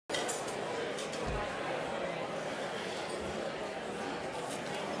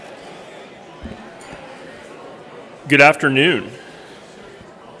Good afternoon.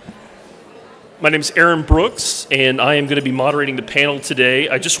 My name is Aaron Brooks, and I am going to be moderating the panel today.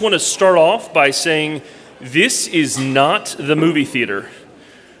 I just want to start off by saying this is not the movie theater.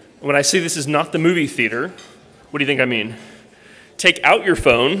 When I say this is not the movie theater, what do you think I mean? Take out your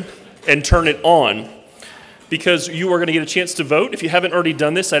phone and turn it on, because you are going to get a chance to vote. If you haven't already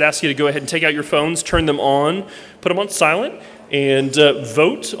done this, I'd ask you to go ahead and take out your phones, turn them on, put them on silent, and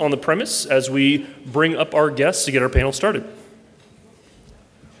vote on the premise as we bring up our guests to get our panel started.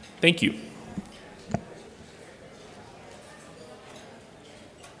 Thank you.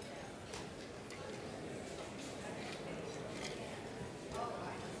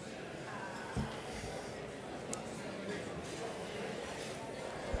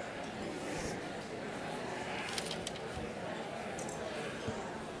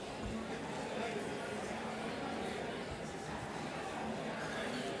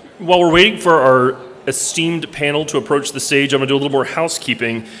 While we're waiting for our esteemed panel to approach the stage, I'm going to do a little more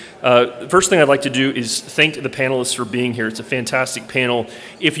housekeeping. First thing I'd like to do is thank the panelists for being here. It's a fantastic panel.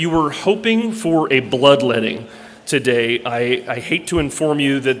 If you were hoping for a bloodletting today, I hate to inform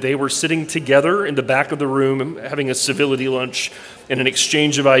you that they were sitting together in the back of the room having a civility lunch and an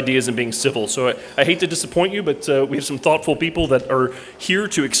exchange of ideas and being civil. So I hate to disappoint you, but we have some thoughtful people that are here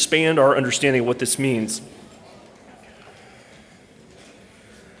to expand our understanding of what this means.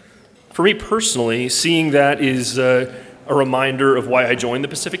 For me personally, seeing that is a reminder of why I joined the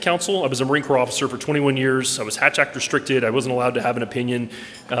Pacific Council. I was a Marine Corps officer for 21 years. I was Hatch Act restricted. I wasn't allowed to have an opinion,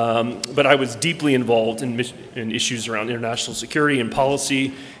 but I was deeply involved in issues around international security and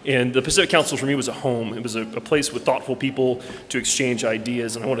policy. And the Pacific Council for me was a home. It was a place with thoughtful people to exchange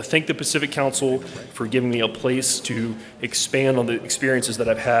ideas. And I want to thank the Pacific Council for giving me a place to expand on the experiences that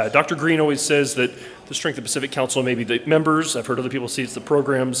I've had. Dr. Green always says that the strength of the Pacific Council may be the members. I've heard other people say it's the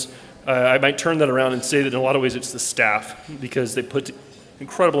programs. I might turn that around and say that in a lot of ways it's the staff, because they put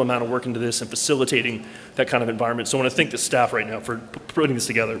incredible amount of work into this and facilitating that kind of environment. So I want to thank the staff right now for putting this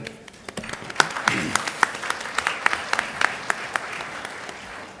together.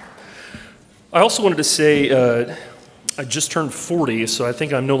 I also wanted to say I just turned 40, so I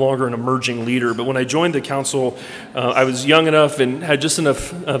think I'm no longer an emerging leader. But when I joined the council, I was young enough and had just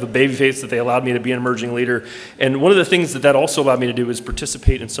enough of a baby face that they allowed me to be an emerging leader. And one of the things that also allowed me to do is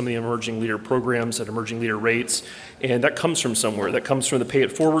participate in some of the emerging leader programs at emerging leader rates. And that comes from somewhere. That comes from the Pay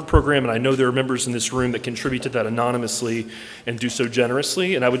It Forward program. And I know there are members in this room that contribute to that anonymously and do so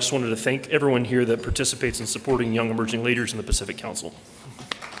generously. And I just wanted to thank everyone here that participates in supporting young emerging leaders in the Pacific Council.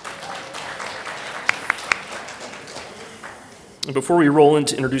 Before we roll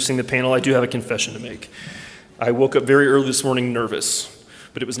into introducing the panel, I do have a confession to make. I woke up very early this morning nervous,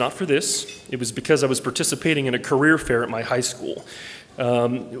 but it was not for this. It was because I was participating in a career fair at my high school.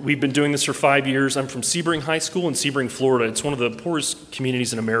 We've been doing this for 5 years. I'm from Sebring High School in Sebring, Florida. It's one of the poorest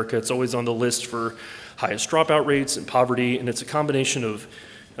communities in America. It's always on the list for highest dropout rates and poverty, and it's a combination of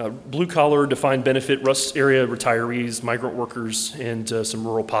blue-collar, defined benefit, rust area retirees, migrant workers, and some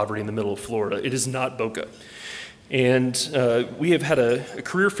rural poverty in the middle of Florida. It is not Boca. And we have had a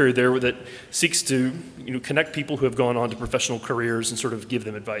career fair there that seeks to connect people who have gone on to professional careers and sort of give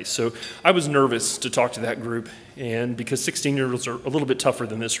them advice. So I was nervous to talk to that group, and because 16-year-olds are a little bit tougher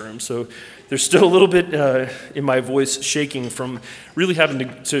than this room, so there's still a little bit in my voice shaking from really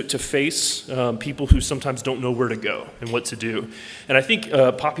having to face people who sometimes don't know where to go and what to do. And I think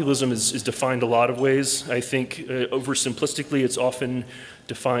populism is defined a lot of ways. I think oversimplistically it's often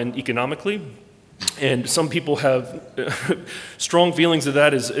defined economically. And some people have strong feelings of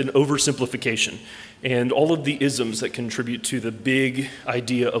that as an oversimplification. And all of the isms that contribute to the big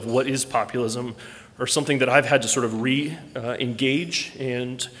idea of what is populism are something that I've had to sort of re-engage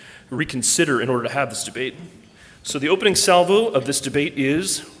and reconsider in order to have this debate. So the opening salvo of this debate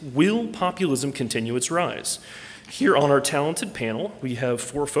is, will populism continue its rise? Here on our talented panel, we have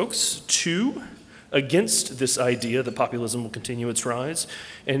 4 folks, 2 against this idea that populism will continue its rise,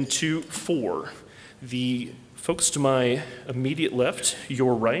 and 2 for. The folks to my immediate left,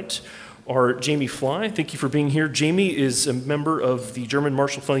 your right, are Jamie Fly. Thank you for being here. Jamie is a member of the German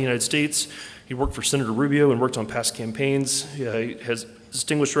Marshall Fund of the United States. He worked for Senator Rubio and worked on past campaigns. He has a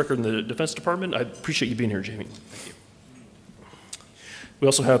distinguished record in the Defense Department. I appreciate you being here, Jamie. Thank you. We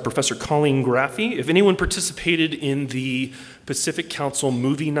also have Professor Colleen Graffey. If anyone participated in the Pacific Council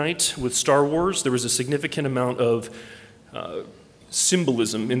movie night with Star Wars, there was a significant amount of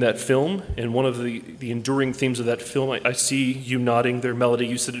symbolism in that film, and one of the enduring themes of that film, I see you nodding there, Melody.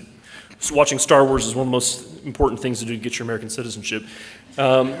 You said watching Star Wars is one of the most important things to do to get your American citizenship.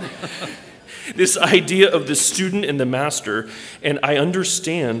 this idea of the student and the master. And I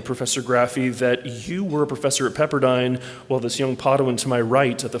understand, Professor Graffi, that you were a professor at Pepperdine while this young Padawan to my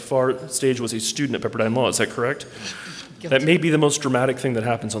right at the far stage was a student at Pepperdine Law. Is that correct? That may be the most dramatic thing that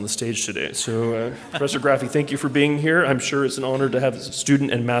happens on the stage today. So, Professor Graffi, thank you for being here. I'm sure it's an honor to have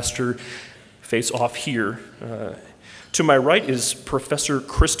student and master face off here. To my right is Professor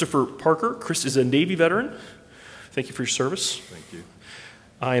Christopher Parker. Chris is a Navy veteran. Thank you for your service. Thank you.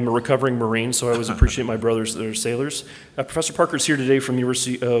 I am a recovering Marine, so I always appreciate my brothers that are sailors. Professor Parker is here today from the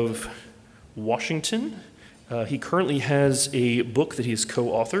University of Washington. He currently has a book that he's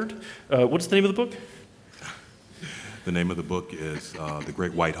co-authored. What's the name of the book? The name of the book is The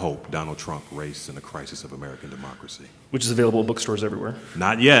Great White Hope, Donald Trump, Race and the Crisis of American Democracy. Which is available at bookstores everywhere.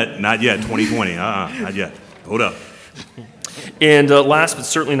 Not yet, 2020, not yet. Hold up. And last but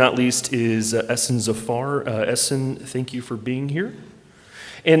certainly not least is Essen Zafar. Essen, thank you for being here.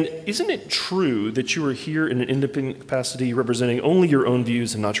 And isn't it true that you are here in an independent capacity representing only your own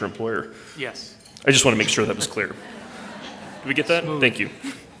views and not your employer? Yes. I just want to make sure that was clear. Did we get that? Smooth. Thank you.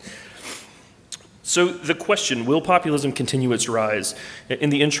 So the question, will populism continue its rise? In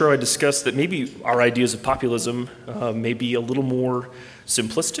the intro, I discussed that maybe our ideas of populism may be a little more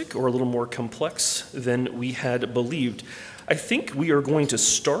simplistic or a little more complex than we had believed. I think we are going to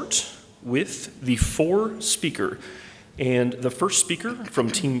start with the 4 speaker. And the first speaker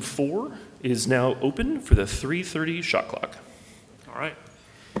from Team 4 is now open for the 3:30 shot clock. All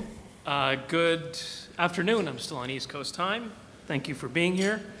right. Good afternoon. I'm still on East Coast time. Thank you for being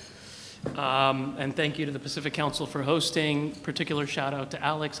here. And thank you to the Pacific Council for hosting. Particular shout out to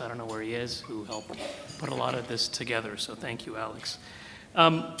Alex, I don't know where he is, who helped put a lot of this together. So thank you, Alex.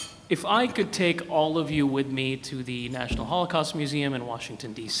 If I could take all of you with me to the National Holocaust Museum in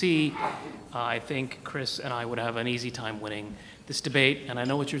Washington, D.C., I think Chris and I would have an easy time winning this debate. And I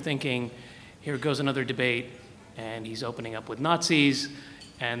know what you're thinking. Here goes another debate, and he's opening up with Nazis.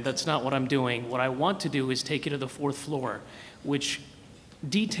 And that's not what I'm doing. What I want to do is take you to the 4th floor, which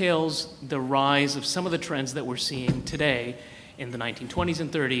details the rise of some of the trends that we're seeing today in the 1920s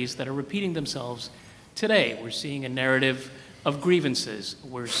and 30s that are repeating themselves today. We're seeing a narrative of grievances.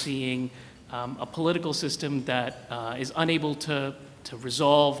 We're seeing a political system that is unable to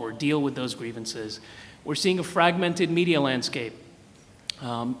resolve or deal with those grievances. We're seeing a fragmented media landscape.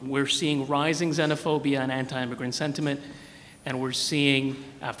 We're seeing rising xenophobia and anti-immigrant sentiment. And we're seeing,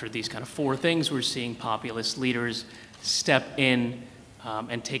 after these kind of 4 things, we're seeing populist leaders step in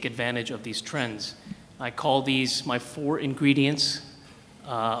and take advantage of these trends. I call these my 4 ingredients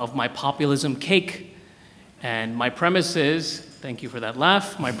of my populism cake. And my premise is, thank you for that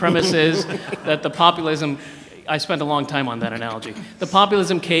laugh, my premise is that the populism, I spent a long time on that analogy. The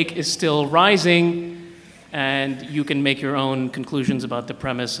populism cake is still rising, and you can make your own conclusions about the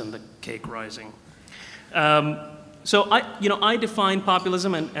premise and the cake rising. So I define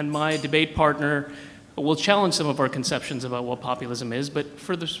populism, and my debate partner will challenge some of our conceptions about what populism is, but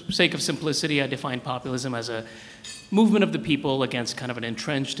for the sake of simplicity, I define populism as a movement of the people against kind of an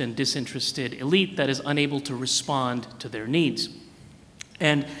entrenched and disinterested elite that is unable to respond to their needs.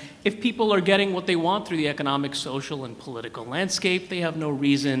 And if people are getting what they want through the economic, social, and political landscape, they have no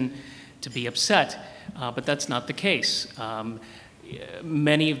reason to be upset, but that's not the case.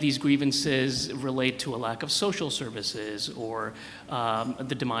 Many of these grievances relate to a lack of social services or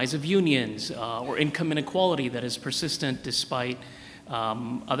the demise of unions or income inequality that is persistent despite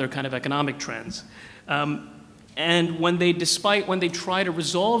other kind of economic trends. And when they try to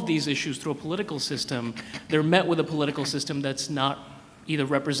resolve these issues through a political system, they're met with a political system that's not either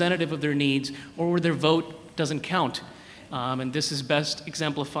representative of their needs or where their vote doesn't count. And this is best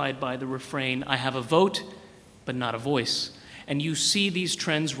exemplified by the refrain, "I have a vote, but not a voice." And you see these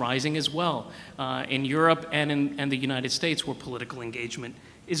trends rising as well in Europe and in the United States, where political engagement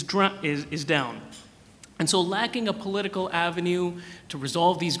is down. And so lacking a political avenue to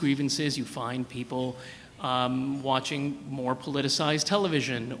resolve these grievances, you find people watching more politicized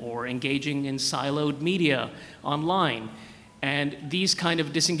television or engaging in siloed media online. And these kind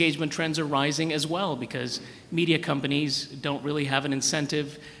of disengagement trends are rising as well because media companies don't really have an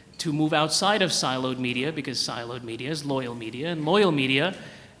incentive to move outside of siloed media because siloed media is loyal media, and loyal media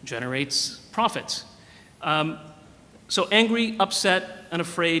generates profits. So angry, upset, and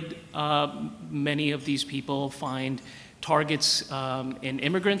afraid, many of these people find targets in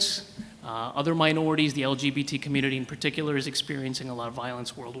immigrants, other minorities. The LGBT community in particular is experiencing a lot of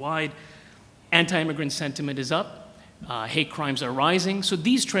violence worldwide. Anti-immigrant sentiment is up. Hate crimes are rising. So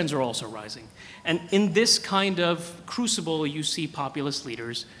these trends are also rising. And in this kind of crucible, you see populist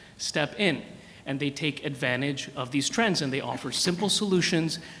leaders step in. and they take advantage of these trends, and they offer simple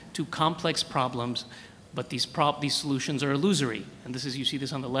solutions to complex problems, but these solutions are illusory. And this is, you see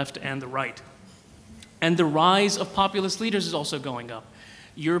this on the left and the right. And the rise of populist leaders is also going up.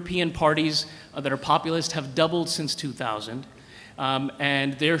 European parties that are populist have doubled since 2000,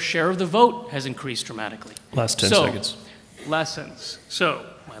 and their share of the vote has increased dramatically. Last 10 seconds. Last sentence. So,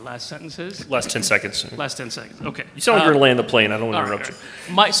 my last sentence is? Last 10 seconds. Last 10 seconds, okay. You sound like you're going to land the plane. I don't want to interrupt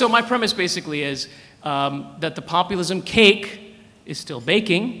you. So my premise basically is that the populism cake is still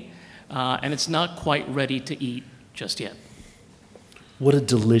baking, and it's not quite ready to eat just yet. What a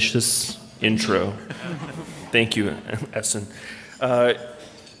delicious intro. Thank you, Essen.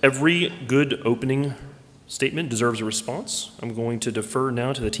 Every good opening statement deserves a response. I'm going to defer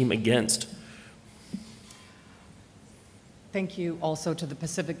now to the team against. Thank you also to the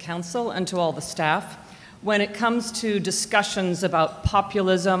Pacific Council and to all the staff. When it comes to discussions about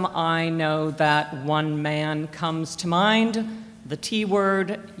populism, I know that one man comes to mind, the T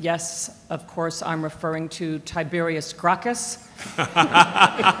word. Yes, of course, I'm referring to Tiberius Gracchus,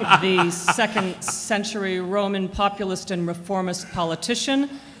 the 2nd century Roman populist and reformist politician.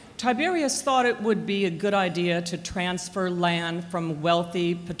 Tiberius thought it would be a good idea to transfer land from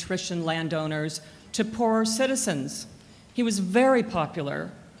wealthy patrician landowners to poorer citizens. He was very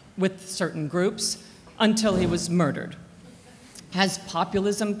popular with certain groups until he was murdered. Has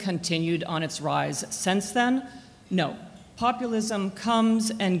populism continued on its rise since then? No. Populism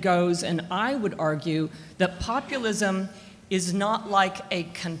comes and goes, and I would argue that populism is not like a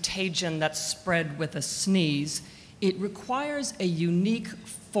contagion that's spread with a sneeze. It requires a unique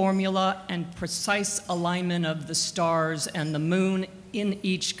formula and precise alignment of the stars and the moon in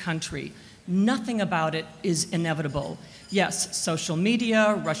each country. Nothing about it is inevitable. Yes, social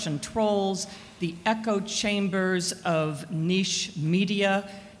media, Russian trolls, the echo chambers of niche media,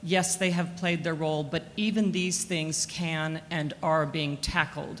 yes, they have played their role, but even these things can and are being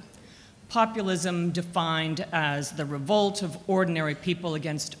tackled. Populism, defined as the revolt of ordinary people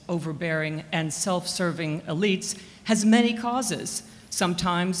against overbearing and self-serving elites, has many causes.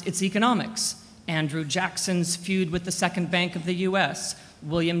 Sometimes it's economics. Andrew Jackson's feud with the Second Bank of the US,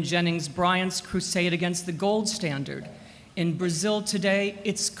 William Jennings Bryan's crusade against the gold standard. In Brazil today,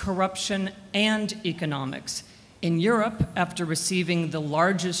 it's corruption and economics. In Europe, after receiving the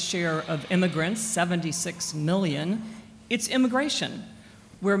largest share of immigrants, 76 million, it's immigration,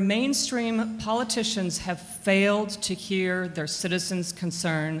 where mainstream politicians have failed to hear their citizens'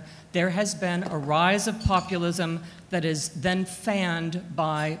 concern. There has been a rise of populism that is then fanned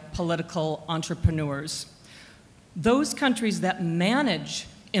by political entrepreneurs. Those countries that manage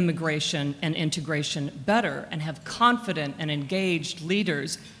immigration and integration better and have confident and engaged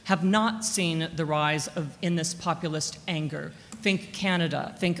leaders have not seen the rise in this populist anger. Think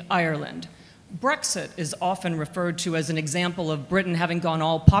Canada, think Ireland. Brexit is often referred to as an example of Britain having gone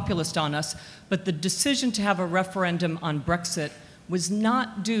all populist on us, but the decision to have a referendum on Brexit was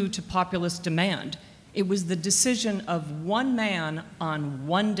not due to populist demand. It was the decision of one man on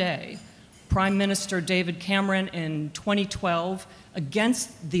one day. Prime Minister David Cameron in 2012,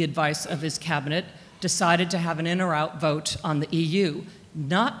 against the advice of his cabinet, decided to have an in or out vote on the EU,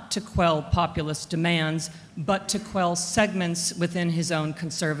 not to quell populist demands, but to quell segments within his own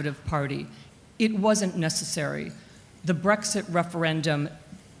Conservative Party. It wasn't necessary. The Brexit referendum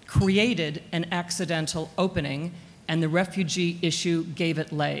created an accidental opening, and the refugee issue gave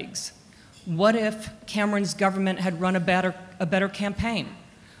it legs. What if Cameron's government had run a better campaign?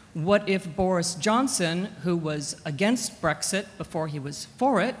 What if Boris Johnson, who was against Brexit before he was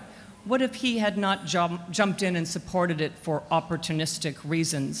for it, what if he had not jumped in and supported it for opportunistic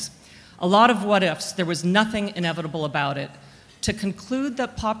reasons? A lot of what ifs. There was nothing inevitable about it. To conclude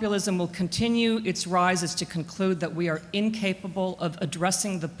that populism will continue its rise is to conclude that we are incapable of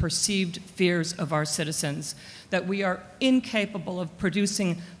addressing the perceived fears of our citizens, that we are incapable of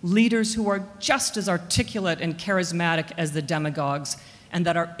producing leaders who are just as articulate and charismatic as the demagogues, and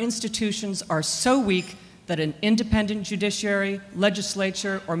that our institutions are so weak that an independent judiciary,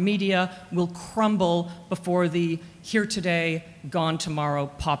 legislature, or media will crumble before the here today, gone tomorrow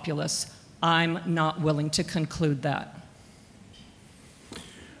populists. I'm not willing to conclude that.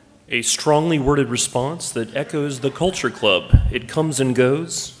 A strongly worded response that echoes the Culture Club. It comes and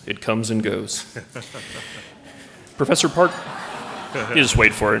goes. It comes and goes. Professor Parker, you just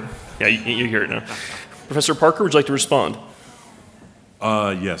wait for it. Yeah, you hear it now. Professor Parker, would you like to respond?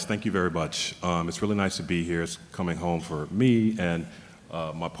 Yes, thank you very much. It's really nice to be here. It's coming home for me and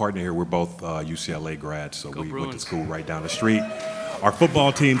my partner here. We're both UCLA grads, so we went to school right down the street. Our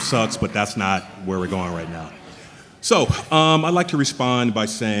football team sucks, but that's not where we're going right now. So I'd like to respond by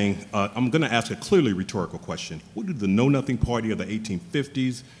saying, I'm going to ask a clearly rhetorical question. What did the Know-Nothing Party of the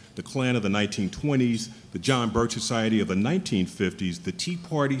 1850s, the Klan of the 1920s, the John Birch Society of the 1950s, the Tea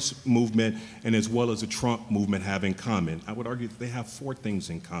Party movement, and as well as the Trump movement have in common? I would argue that they have 4 things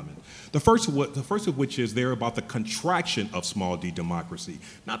in common. The first of which is they're about the contraction of small d democracy,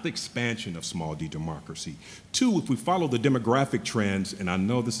 not the expansion of small d democracy. 2, if we follow the demographic trends, and I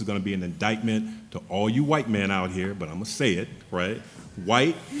know this is going to be an indictment to all you white men out here, but I'm going to say it, right?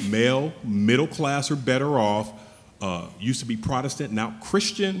 White, male, middle class or better off, used to be Protestant, now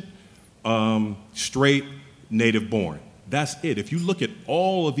Christian, straight, native born. That's it. If you look at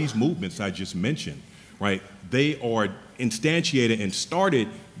all of these movements I just mentioned, right, they are instantiated and started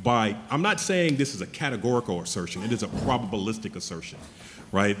by, I'm not saying this is a categorical assertion, it is a probabilistic assertion,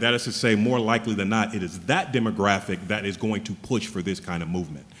 right? That is to say, more likely than not, it is that demographic that is going to push for this kind of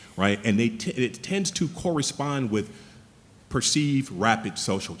movement, right? And it tends to correspond with perceived rapid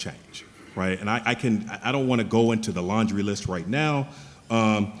social change. Right, and I don't want to go into the laundry list right now,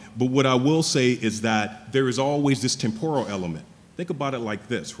 but what I will say is that there is always this temporal element. Think about it like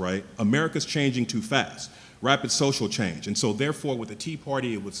this, right? America's changing too fast, rapid social change, and so therefore with the Tea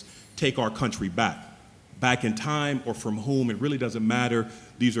Party it was take our country back in time or from whom, it really doesn't matter.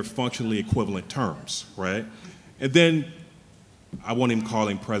 These are functionally equivalent terms, right? And then I won't even call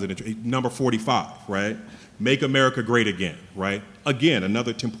him president, number 45, right? Make America great again, right? Again,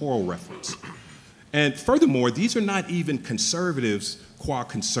 another temporal reference. And furthermore, these are not even conservatives qua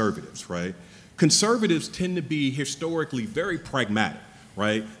conservatives, right? Conservatives tend to be historically very pragmatic,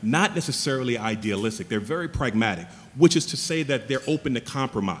 right? Not necessarily idealistic, they're very pragmatic, which is to say that they're open to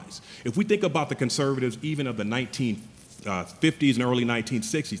compromise. If we think about the conservatives even of the 1950s and early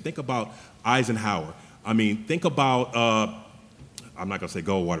 1960s, think about Eisenhower. I mean, think about, I'm not going to say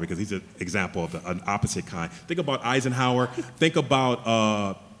Goldwater because he's an example of an opposite kind. Think about Eisenhower. Think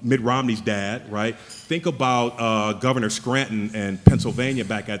about Mitt Romney's dad, right? Think about Governor Scranton and Pennsylvania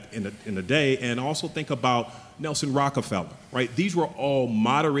back in the day, and also think about Nelson Rockefeller, right? These were all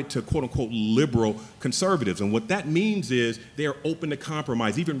moderate to quote-unquote liberal conservatives, and what that means is they are open to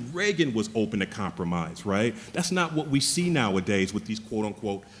compromise. Even Reagan was open to compromise, right? That's not what we see nowadays with these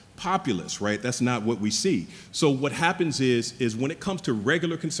quote-unquote populists, right? That's not what we see. So what happens is when it comes to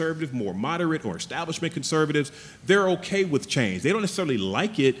regular conservatives, more moderate or establishment conservatives, they're okay with change. They don't necessarily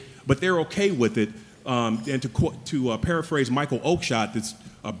like it, but they're okay with it. And to paraphrase Michael Oakeshott, this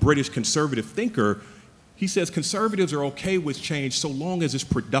British conservative thinker, he says conservatives are okay with change so long as it's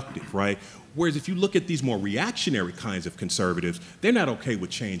productive, right? Whereas if you look at these more reactionary kinds of conservatives, they're not okay with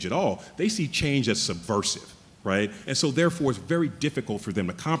change at all. They see change as subversive, right? And so therefore it's very difficult for them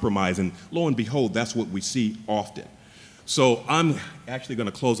to compromise, and lo and behold, that's what we see often. So I'm actually going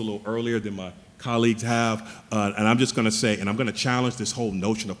to close a little earlier than my colleagues have, and I'm just going to say, and I'm going to challenge this whole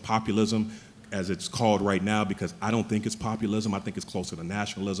notion of populism as it's called right now, because I don't think it's populism. I think it's closer to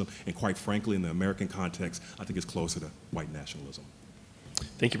nationalism, and quite frankly, in the American context, I think it's closer to white nationalism.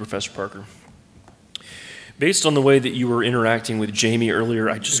 Thank you, Professor Parker. Based on the way that you were interacting with Jamie earlier,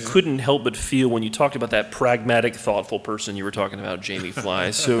 I just couldn't help but feel when you talked about that pragmatic, thoughtful person you were talking about, Jamie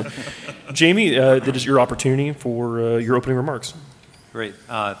Fly. So, Jamie, that is your opportunity for your opening remarks. Great.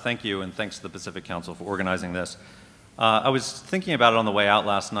 Thank you, and thanks to the Pacific Council for organizing this. I was thinking about it on the way out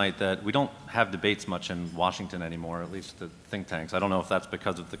last night that we don't have debates much in Washington anymore, at least the think tanks. I don't know if that's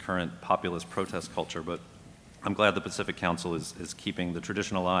because of the current populist protest culture, but I'm glad the Pacific Council is keeping the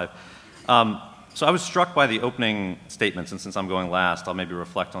tradition alive. So I was struck by the opening statements, and since I'm going last, I'll maybe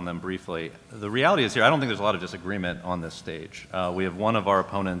reflect on them briefly. The reality is here, I don't think there's a lot of disagreement on this stage. We have one of our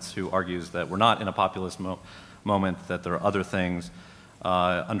opponents who argues that we're not in a populist moment, that there are other things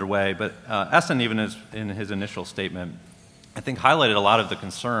underway, but Essen, even in his initial statement, I think highlighted a lot of the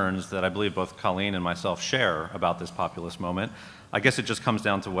concerns that I believe both Colleen and myself share about this populist moment. I guess it just comes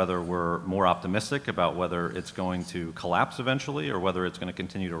down to whether we're more optimistic about whether it's going to collapse eventually or whether it's going to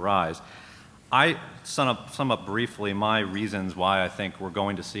continue to rise. I sum up briefly my reasons why I think we're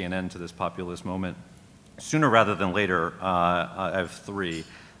going to see an end to this populist moment sooner rather than later. I have three.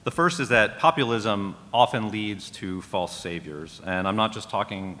 The first is that populism often leads to false saviors, and I'm not just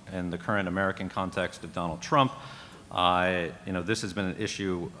talking in the current American context of Donald Trump. This has been an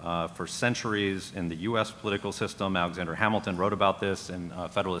issue for centuries in the U.S. political system. Alexander Hamilton wrote about this in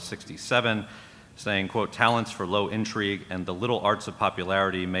Federalist 67, saying, quote, "Talents for low intrigue and the little arts of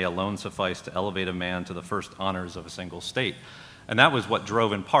popularity may alone suffice to elevate a man to the first honors of a single state." And that was what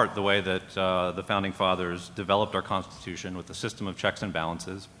drove in part the way that the Founding Fathers developed our Constitution with a system of checks and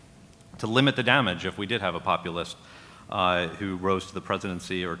balances to limit the damage if we did have a populist who rose to the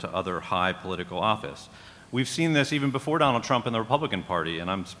presidency or to other high political office. We've seen this even before Donald Trump and the Republican Party, and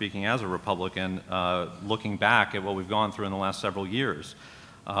I'm speaking as a Republican, looking back at what we've gone through in the last several years.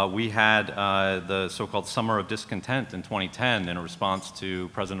 We had the so-called Summer of Discontent in 2010 in response to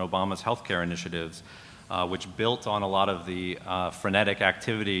President Obama's healthcare initiatives, which built on a lot of the frenetic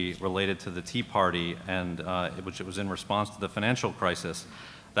activity related to the Tea Party, and which it was in response to the financial crisis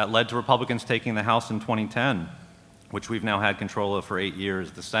that led to Republicans taking the House in 2010, which we've now had control of for 8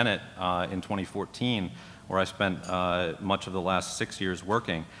 years, the Senate in 2014, where I spent much of the last 6 years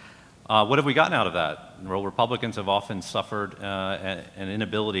working. What have we gotten out of that? Well, Republicans have often suffered an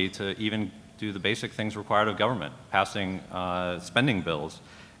inability to even do the basic things required of government, passing spending bills,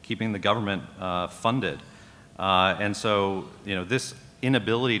 keeping the government funded. And so, this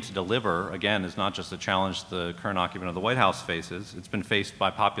inability to deliver, again, is not just a challenge the current occupant of the White House faces. It's been faced by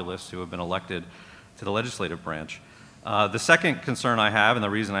populists who have been elected to the legislative branch. The second concern I have, and the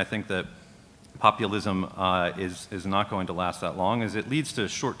reason I think that populism is not going to last that long, is it leads to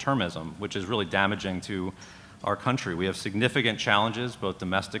short-termism, which is really damaging to our country. We have significant challenges, both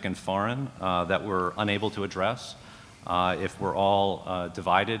domestic and foreign, that we're unable to address if we're all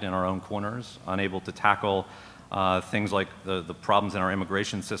divided in our own corners, unable to tackle things like the problems in our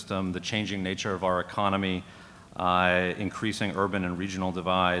immigration system, the changing nature of our economy, increasing urban and regional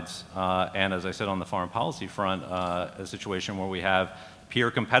divides, and as I said on the foreign policy front, a situation where we have peer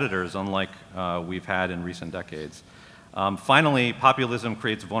competitors unlike we've had in recent decades. Finally, populism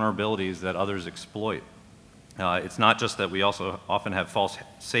creates vulnerabilities that others exploit. It's not just that we also often have false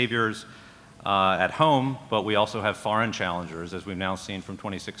saviors at home, but we also have foreign challengers, as we've now seen from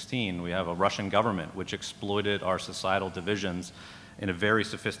 2016. We have a Russian government which exploited our societal divisions in a very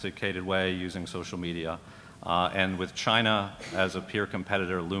sophisticated way using social media. And with China as a peer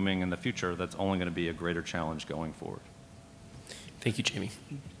competitor looming in the future, that's only going to be a greater challenge going forward. Thank you, Jamie.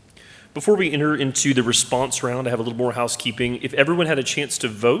 Before we enter into the response round, I have a little more housekeeping. If everyone had a chance to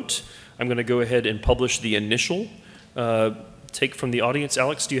vote, I'm going to go ahead and publish the initial take from the audience.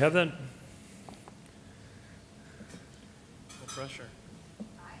 Alex, do you have that? No pressure.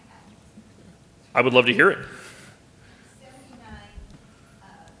 I would love to hear it.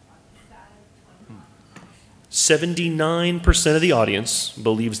 79% of the audience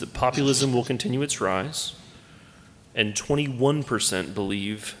believes that populism will continue its rise, and 21%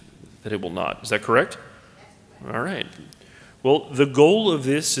 believe that it will not. Is that correct? All right. Well, the goal of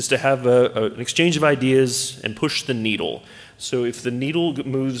this is to have an exchange of ideas and push the needle. So if the needle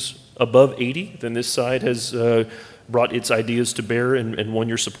moves above 80, then this side has brought its ideas to bear and won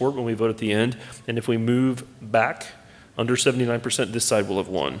your support when we vote at the end. And if we move back under 79%, this side will have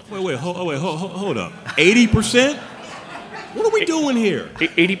won. Wait, hold up. 80%? What are we doing here?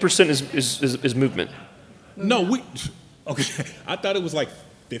 80% is movement. No, okay, I thought it was like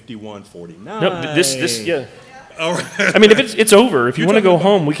 51-49. No, this, yeah. All right. I mean, if it's over, if you want to go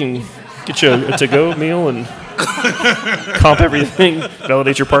home, we can get you a to-go meal and comp everything,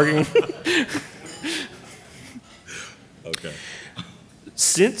 validate your parking. Okay.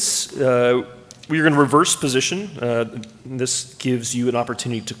 Since we're going to reverse position, this gives you an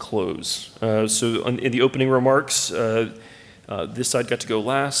opportunity to close. So in the opening remarks, this side got to go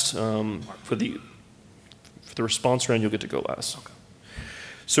last. For the response round, you'll get to go last. Okay.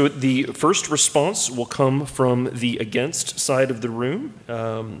 So the first response will come from the against side of the room.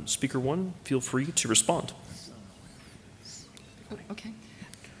 Speaker one, feel free to respond. Okay.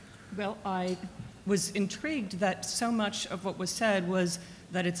 Well, I was intrigued that so much of what was said was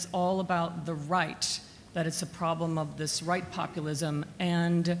that it's all about the right, that it's a problem of this right populism.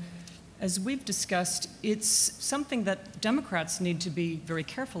 And as we've discussed, it's something that Democrats need to be very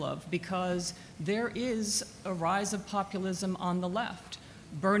careful of because there is a rise of populism on the left.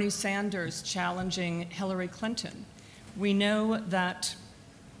 Bernie Sanders challenging Hillary Clinton. We know that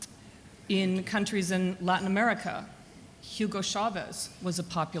in countries in Latin America, Hugo Chavez was a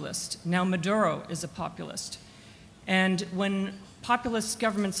populist. Now Maduro is a populist. And when populist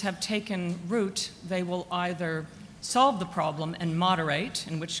governments have taken root, they will either solve the problem and moderate,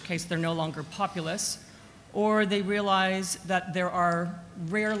 in which case they're no longer populist, or they realize that there are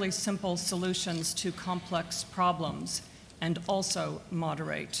rarely simple solutions to complex problems and also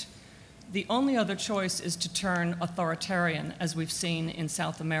moderate. The only other choice is to turn authoritarian, as we've seen in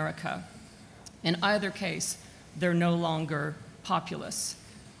South America. In either case, they're no longer populists.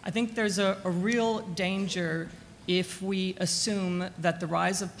 I think there's a real danger if we assume that the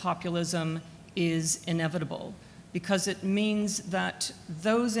rise of populism is inevitable, because it means that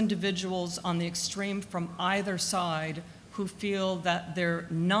those individuals on the extreme from either side who feel that they're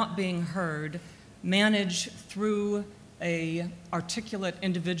not being heard manage through an articulate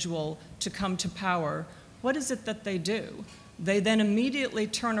individual to come to power what is it that they do? They then immediately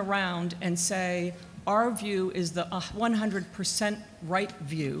turn around and say, our view is the 100% right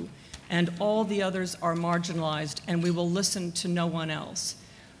view, and all the others are marginalized, and we will listen to no one else.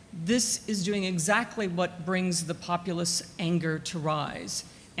 This is doing exactly what brings the populist anger to rise,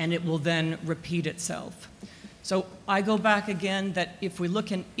 and it will then repeat itself. So I go back again that if we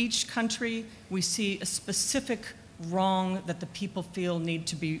look in each country, we see a specific wrong that the people feel need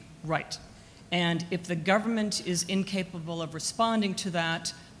to be right. And if the government is incapable of responding to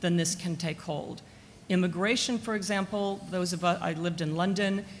that, then this can take hold. Immigration, for example, those of us, I lived in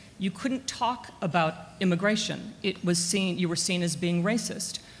London, you couldn't talk about immigration. It was seen, you were seen as being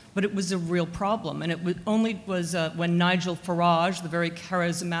racist, but it was a real problem. And it only was when Nigel Farage, the very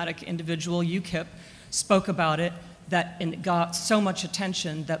charismatic individual, UKIP, spoke about it, that it got so much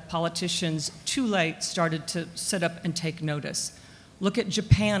attention that politicians, too late, started to sit up and take notice. Look at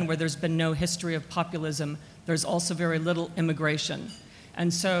Japan, where there's been no history of populism. There's also very little immigration.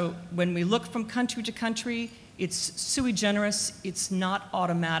 And so when we look from country to country, it's sui generis, it's not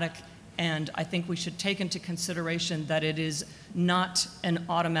automatic, and I think we should take into consideration that it is not an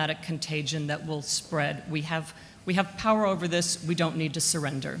automatic contagion that will spread. We have power over this. We don't need to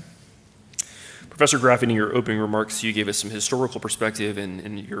surrender. Professor Graff, in your opening remarks, you gave us some historical perspective, and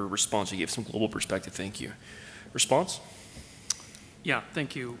in your response, you gave some global perspective. Thank you. Response? Yeah,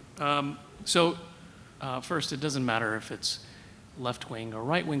 thank you. First, it doesn't matter if it's left-wing or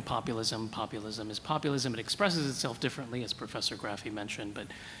right-wing populism. Populism is populism. It expresses itself differently, as Professor Graffy mentioned, but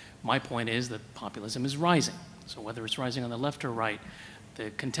my point is that populism is rising. So whether it's rising on the left or right,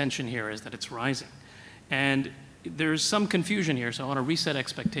 the contention here is that it's rising. And there's some confusion here, so I want to reset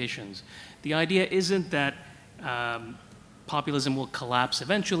expectations. The idea isn't that populism will collapse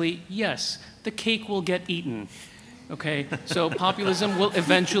eventually. Yes, the cake will get eaten. Okay, so populism will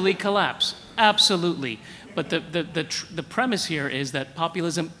eventually collapse, absolutely. But the premise here is that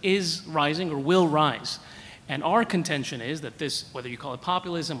populism is rising or will rise. And our contention is that this, whether you call it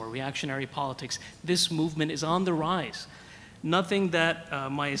populism or reactionary politics, this movement is on the rise. Nothing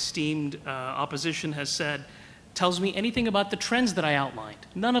that my esteemed opposition has said tells me anything about the trends that I outlined.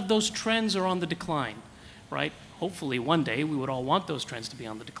 None of those trends are on the decline, right? Hopefully one day we would all want those trends to be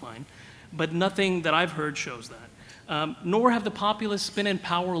on the decline, but nothing that I've heard shows that. Nor have the populists been in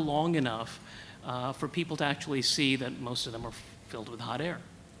power long enough for people to actually see that most of them are filled with hot air.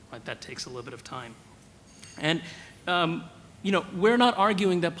 Right? That takes a little bit of time. And you know, we're not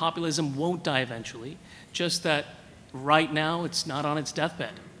arguing that populism won't die eventually, just that right now it's not on its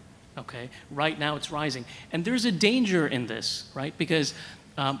deathbed. Okay, right now it's rising. And there's a danger in this, right? Because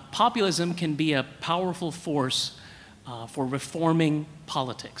populism can be a powerful force for reforming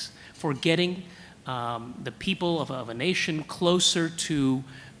politics, for getting the people of a nation closer to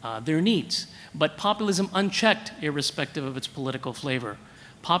their needs. But populism unchecked, irrespective of its political flavor,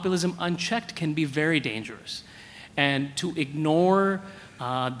 populism unchecked can be very dangerous. And to ignore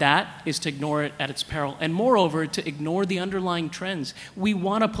that is to ignore it at its peril. And moreover, to ignore the underlying trends. We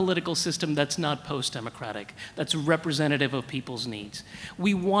want a political system that's not post-democratic, that's representative of people's needs.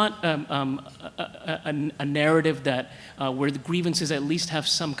 We want a narrative that where the grievances at least have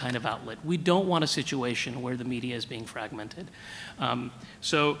some kind of outlet. We don't want a situation where the media is being fragmented.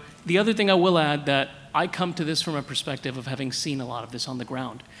 So the other thing I will add, that I come to this from a perspective of having seen a lot of this on the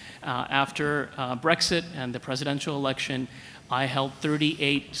ground. After Brexit and the presidential election, I held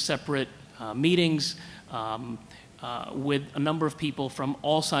 38 separate meetings with a number of people from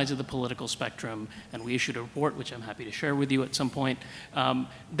all sides of the political spectrum, and we issued a report, which I'm happy to share with you at some point,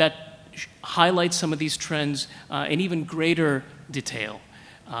 that highlights some of these trends in even greater detail.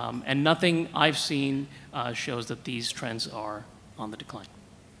 And nothing I've seen shows that these trends are on the decline.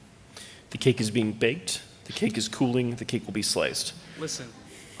 The cake is being baked, the cake is cooling, the cake will be sliced. Listen,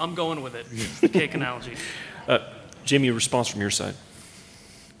 I'm going with it, the cake analogy. Jamie, a response from your side.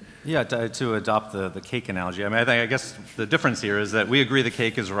 Yeah, to adopt the cake analogy. I mean, I guess the difference here is that we agree the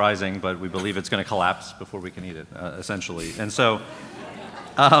cake is rising, but we believe it's going to collapse before we can eat it, essentially. And so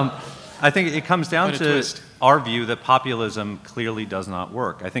I think it comes down to our view that populism clearly does not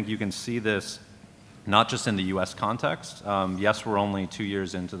work. I think you can see this not just in the US context. Yes, we're only 2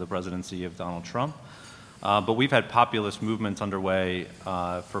 years into the presidency of Donald Trump, but we've had populist movements underway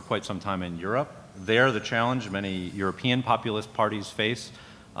for quite some time in Europe. There, the challenge many European populist parties face,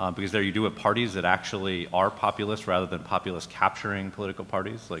 because there you do have parties that actually are populist rather than populist capturing political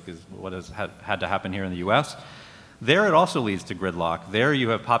parties, like is what has had to happen here in the US. There it also leads to gridlock. There you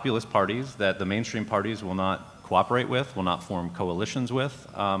have populist parties that the mainstream parties will not cooperate with, will not form coalitions with,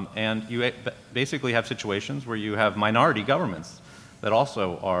 and you basically have situations where you have minority governments that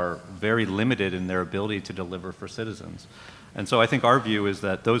also are very limited in their ability to deliver for citizens. And so I think our view is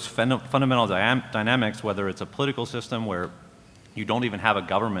that those fundamental dynamics, whether it's a political system where you don't even have a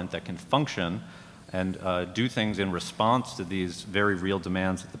government that can function and do things in response to these very real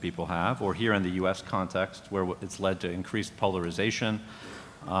demands that the people have, or here in the US context where it's led to increased polarization,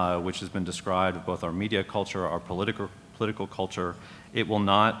 which has been described with both our media culture, our political culture, it will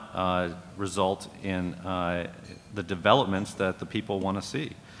not result in the developments that the people want to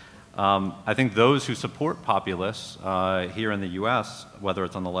see. I think those who support populists here in the US, whether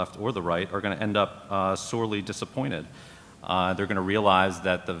it's on the left or the right, are going to end up sorely disappointed. They're going to realize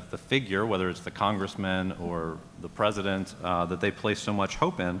that the figure, whether it's the congressman or the president that they place so much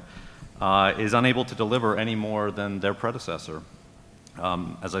hope in, is unable to deliver any more than their predecessor.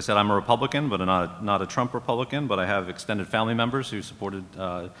 As I said, I'm a Republican, but not a Trump Republican, but I have extended family members who supported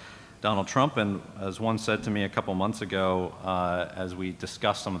Donald Trump, and as one said to me a couple months ago, as we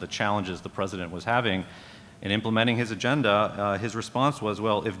discussed some of the challenges the president was having in implementing his agenda, his response was,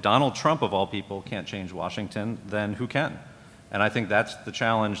 well, if Donald Trump, of all people, can't change Washington, then who can? And I think that's the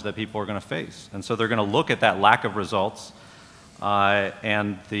challenge that people are going to face. And so they're going to look at that lack of results,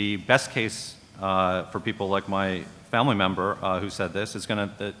 and the best case for people like my family member who said this is going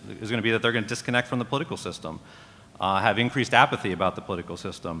to be that they're going to disconnect from the political system, have increased apathy about the political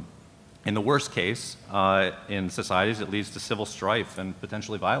system. In the worst case, in societies, it leads to civil strife and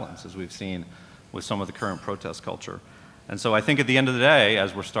potentially violence, as we've seen with some of the current protest culture. And so I think at the end of the day,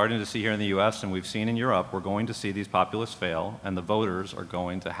 as we're starting to see here in the US and we've seen in Europe, we're going to see these populists fail, and the voters are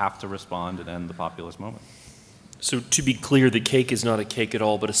going to have to respond and end the populist moment. So to be clear, the cake is not a cake at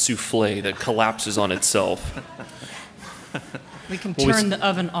all, but a souffle that collapses on itself. We can turn the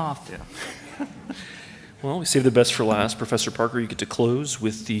oven off. Yeah. Well, we save the best for last. Professor Parker, you get to close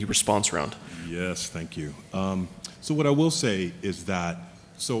with the response round. Yes, thank you. So what I will say is that,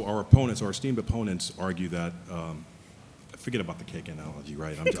 so our opponents, our esteemed opponents, argue that, forget about the cake analogy,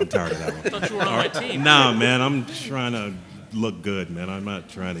 right? I'm tired of that one. I thought you were on my team. Nah, man, I'm trying to look good, man. I'm not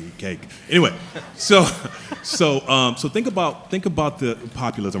trying to eat cake. Anyway, so think about the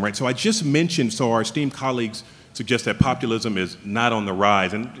populism, right? So I just mentioned, so our esteemed colleagues suggest that populism is not on the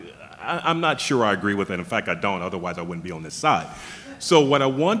rise, and I'm not sure I agree with it. In fact, I don't, otherwise I wouldn't be on this side. So what I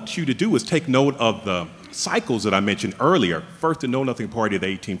want you to do is take note of the cycles that I mentioned earlier. First, the Know-Nothing Party of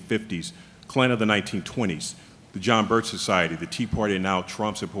the 1850s, Klan of the 1920s, the John Birch Society, the Tea Party, and now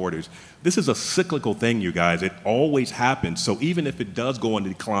Trump supporters. This is a cyclical thing, you guys. It always happens. So even if it does go on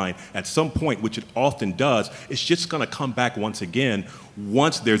decline at some point, which it often does, it's just going to come back once again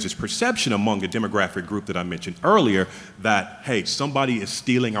once there's this perception among the demographic group that I mentioned earlier that, hey, somebody is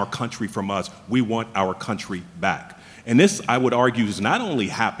stealing our country from us. We want our country back. And this, I would argue, has not only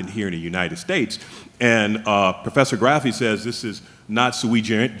happened here in the United States, and Professor Graffi says this is not sui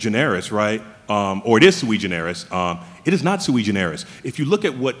generis, right? Or it is sui generis. It is not sui generis. If you look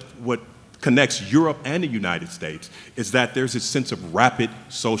at what connects Europe and the United States, is that there's this sense of rapid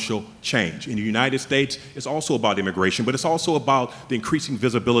social change. In the United States, it's also about immigration, but it's also about the increasing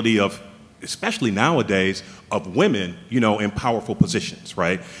visibility of, especially nowadays, of women, you know, in powerful positions,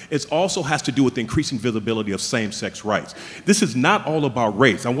 right? It also has to do with the increasing visibility of same-sex rights. This is not all about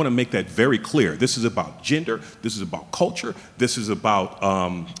race. I want to make that very clear. This is about gender. This is about culture. This is about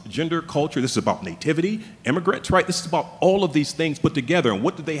gender, culture. This is about nativity, immigrants, right? This is about all of these things put together. And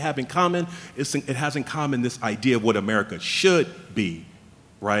what do they have in common? It has in common this idea of what America should be,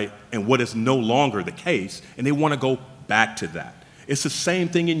 right? And what is no longer the case. And they want to go back to that. It's the same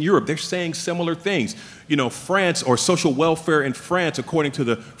thing in Europe. They're saying similar things. You know, France, or social welfare in France, according to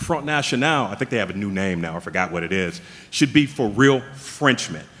the Front National, I think they have a new name now, I forgot what it is, should be for real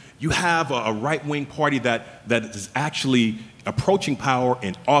Frenchmen. You have a right-wing party that is actually approaching power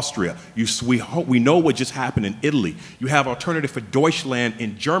in Austria. We know what just happened in Italy. You have Alternative for Deutschland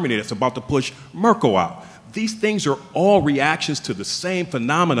in Germany that's about to push Merkel out. These things are all reactions to the same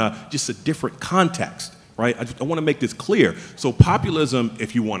phenomena, just a different context. Right? I want to make this clear. So populism,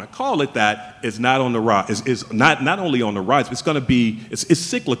 if you want to call it that, is not on the rise. Is not only on the rise, it's going to be, it's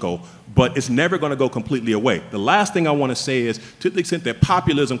cyclical, but it's never going to go completely away. The last thing I want to say is, to the extent that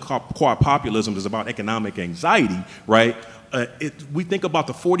populism, core populism, is about economic anxiety, right? We think about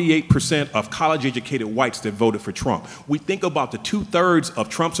the 48% of college-educated whites that voted for Trump. We think about the 2/3 of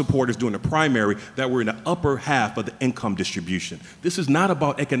Trump supporters during the primary that were in the upper half of the income distribution. This is not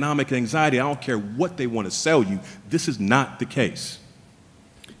about economic anxiety. I don't care what they want to sell you. This is not the case.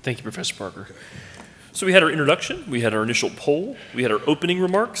 Thank you, Professor Parker. So we had our introduction, we had our initial poll, we had our opening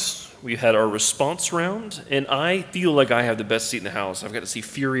remarks, we had our response round, and I feel like I have the best seat in the house. I've got to see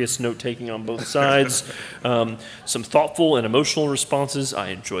furious note-taking on both sides, some thoughtful and emotional responses. I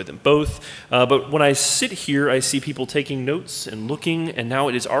enjoy them both. But when I sit here, I see people taking notes and looking, and now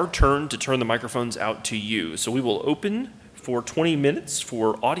it is our turn to turn the microphones out to you. So we will open for 20 minutes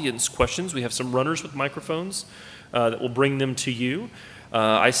for audience questions. We have some runners with microphones that will bring them to you.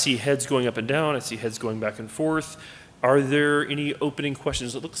 I see heads going up and down. I see heads going back and forth. Are there any opening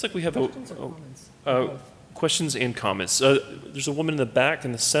questions? It looks like we have questions and comments. There's a woman in the back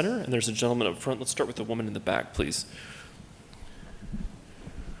in the center, and there's a gentleman up front. Let's start with the woman in the back, please.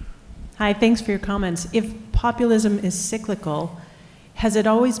 Hi, thanks for your comments. If populism is cyclical, has it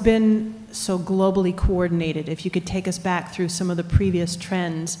always been so globally coordinated? If you could take us back through some of the previous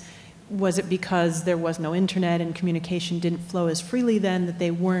trends, was it because there was no internet and communication didn't flow as freely then that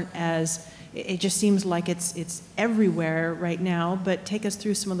they weren't as... It just seems like it's everywhere right now, but take us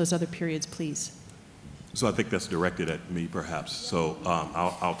through some of those other periods, please. So I think that's directed at me, perhaps. So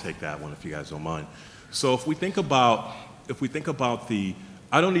I'll take that one if you guys don't mind. So if we think about the,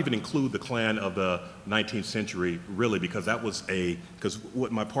 I don't even include the Klan of the 19th century, really, because that was because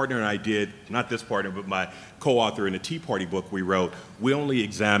what my partner and I did, not this partner, but my co-author in the Tea Party book we wrote, we only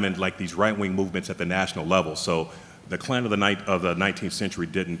examined like these right-wing movements at the national level. So the Klan of the 19th century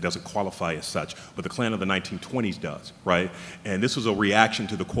doesn't qualify as such, but the Klan of the 1920s does, right? And this was a reaction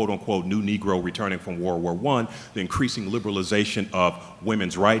to the quote-unquote new Negro returning from World War I, the increasing liberalization of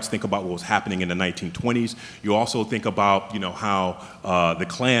women's rights. Think about what was happening in the 1920s. You also think about, how the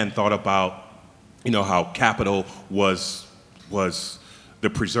Klan thought about, how capital was the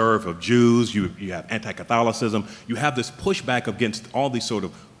preserve of Jews. You have anti-Catholicism. You have this pushback against all these sort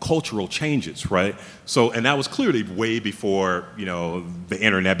of cultural changes, right? So, and that was clearly way before, the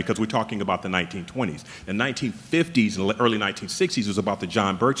internet, because we're talking about the 1920s. The 1950s and early 1960s was about the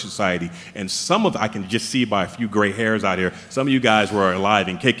John Birch Society, and I can just see by a few gray hairs out here, some of you guys were alive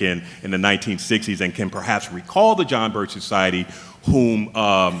and kicking in the 1960s and can perhaps recall the John Birch Society,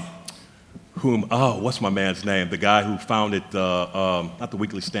 what's my man's name? The guy who founded not the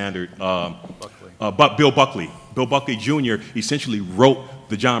Weekly Standard, Bill Buckley. Bill Buckley Jr. essentially wrote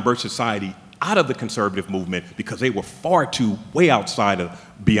the John Birch Society out of the conservative movement because they were far too way outside of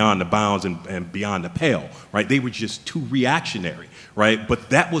beyond the bounds and beyond the pale, right? They were just too reactionary, right? But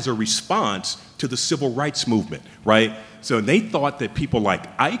that was a response to the civil rights movement, right? So they thought that people like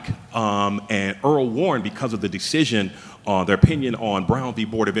Ike and Earl Warren, because of the decision, their opinion on Brown v.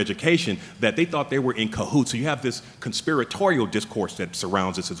 Board of Education, that they thought they were in cahoots. So you have this conspiratorial discourse that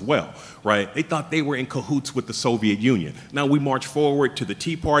surrounds us as well, right? They thought they were in cahoots with the Soviet Union. Now we march forward to the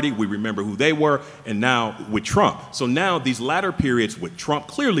Tea Party. We remember who they were, and now with Trump. So now these latter periods with Trump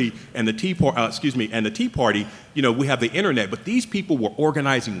clearly, and the Tea Party, we have the internet, but these people were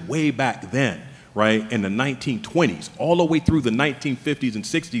organizing way back then, right, in the 1920s, all the way through the 1950s and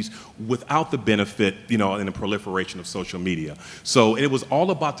 60s without the benefit, and the proliferation of social media. So it was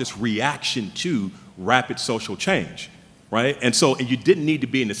all about this reaction to rapid social change, right? And you didn't need to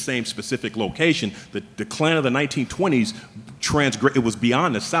be in the same specific location. The Klan of the 1920s, it was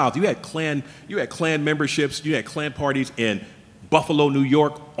beyond the South. You had Klan memberships, you had Klan parties in Buffalo, New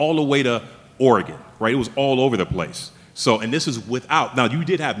York, all the way to Oregon, right? It was all over the place. So, and this is without, now you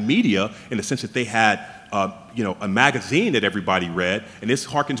did have media in the sense that they had, a magazine that everybody read, and this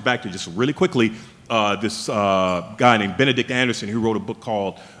harkens back to just really quickly, this guy named Benedict Anderson who wrote a book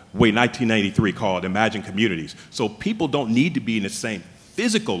called, 1993, called Imagine Communities. So people don't need to be in the same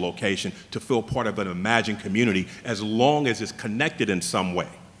physical location to feel part of an imagined community as long as it's connected in some way.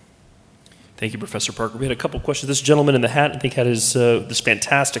 Thank you, Professor Parker. We had a couple questions. This gentleman in the hat, I think, had this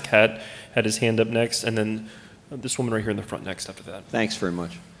fantastic hat, had his hand up next, and then this woman right here in the front next after that. Thanks very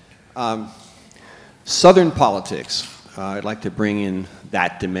much. Southern politics, I'd like to bring in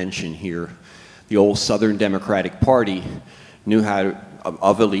that dimension here. The old Southern Democratic Party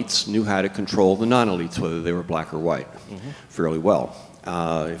of elites knew how to control the non-elites, whether they were black or white, fairly well,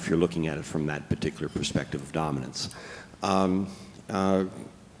 if you're looking at it from that particular perspective of dominance.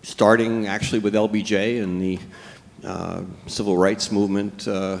 Starting actually with LBJ and the civil rights movement,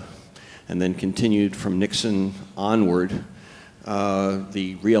 and then continued from Nixon onward,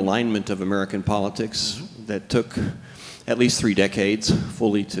 the realignment of American politics that took at least 3 decades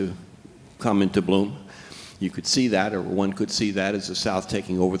fully to come into bloom. You could see that, or one could see that as the South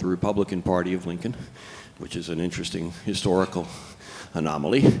taking over the Republican Party of Lincoln, which is an interesting historical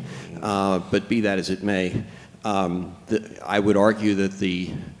anomaly. But be that as it may, I would argue that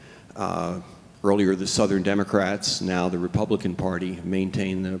the Earlier, the Southern Democrats, now the Republican Party,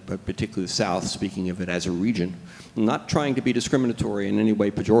 maintain, particularly the South, speaking of it as a region. I'm not trying to be discriminatory in any way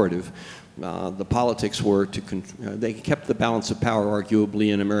pejorative. The politics were they kept the balance of power,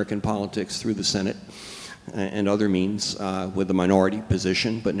 arguably, in American politics through the Senate and other means with a minority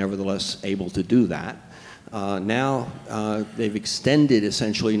position, but nevertheless able to do that. Now they've extended,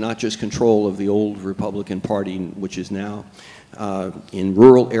 essentially, not just control of the old Republican Party, which is now in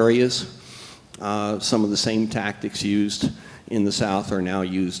rural areas. Some of the same tactics used in the South are now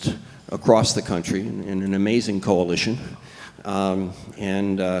used across the country in an amazing coalition.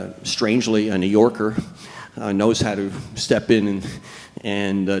 Strangely, a New Yorker knows how to step in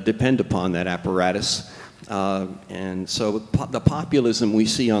and depend upon that apparatus. And so the populism we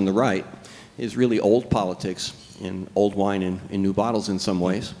see on the right is really old politics and old wine in new bottles in some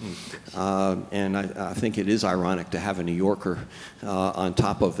ways. And I think it is ironic to have a New Yorker on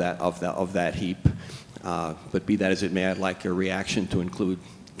top of that heap. But be that as it may, I'd like your reaction to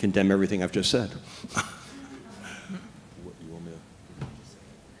condemn everything I've just said.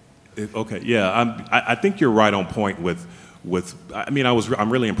 Okay, yeah, I think you're right on point with I mean, I'm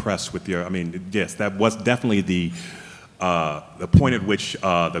really impressed with your, I mean, yes, that was definitely the point at which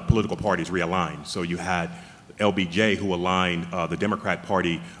the political parties realigned. So you had LBJ, who aligned the Democrat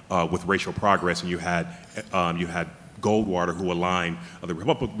Party with racial progress, and you had Goldwater, who aligned the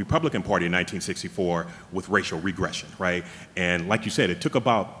Republican Party in 1964 with racial regression, right? And like you said, it took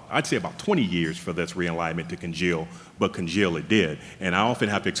I'd say about 20 years for this realignment to congeal, but congeal it did. And I often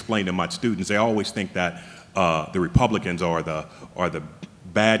have to explain to my students, they always think that the Republicans are the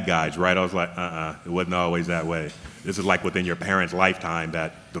bad guys, right? I was like, it wasn't always that way. This is like within your parents' lifetime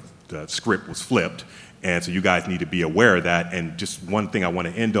that the script was flipped. And so you guys need to be aware of that. And just one thing I want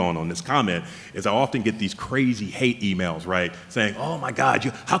to end on this comment is I often get these crazy hate emails, right? Saying, oh my God,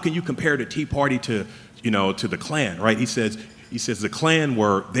 how can you compare the Tea Party to the Klan, right? He says the Klan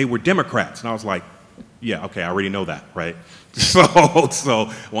they were Democrats. And I was like, yeah, okay, I already know that, right? So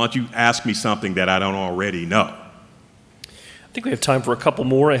why don't you ask me something that I don't already know? I think we have time for a couple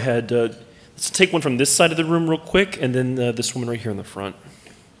more. Let's take one from this side of the room real quick, and then this woman right here in the front.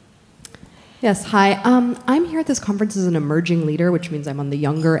 Yes, hi. I'm here at this conference as an emerging leader, which means I'm on the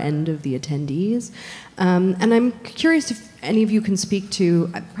younger end of the attendees. And I'm curious if any of you can speak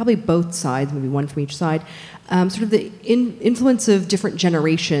to, probably both sides, maybe one from each side, sort of the influence of different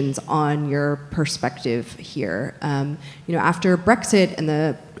generations on your perspective here. After Brexit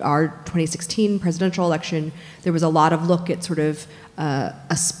and our 2016 presidential election, there was a lot of look at sort of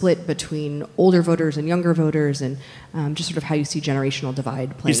a split between older voters and younger voters, and just sort of how you see generational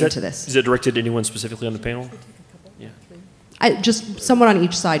divide playing into this. Is it directed to anyone specifically on the panel? Yeah. Just someone on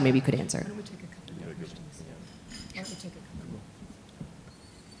each side maybe could answer.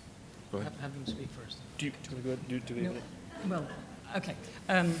 Have them speak first. Do you want to go ahead? Well, okay.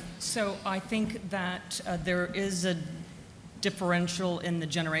 So I think that there is a differential in the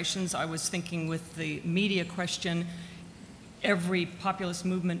generations. I was thinking with the media question, every populist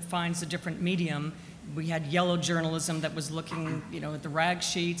movement finds a different medium. We had yellow journalism that was looking, at the rag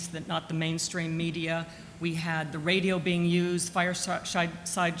sheets, not the mainstream media. We had the radio being used, fireside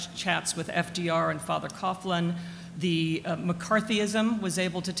chats with FDR and Father Coughlin. The McCarthyism was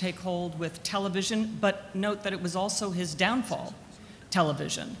able to take hold with television, but note that it was also his downfall,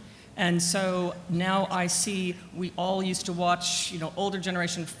 television. And so now I see we all used to watch, older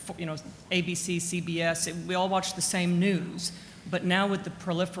generation, ABC, CBS, we all watched the same news. But now with the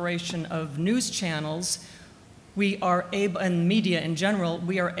proliferation of news channels, we are able, and media in general,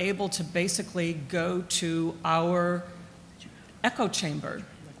 we are able to basically go to our echo chamber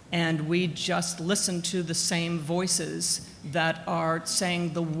and we just listen to the same voices that are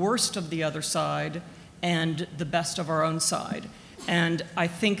saying the worst of the other side and the best of our own side. And I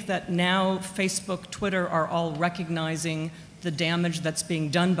think that now Facebook, Twitter are all recognizing the damage that's being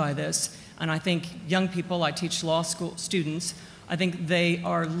done by this. And I think young people, I teach law school students, I think they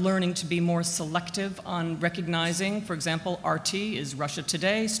are learning to be more selective on recognizing, for example, RT is Russia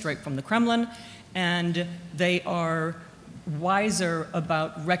Today, straight from the Kremlin, and they are wiser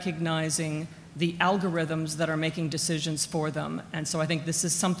about recognizing the algorithms that are making decisions for them. And so I think this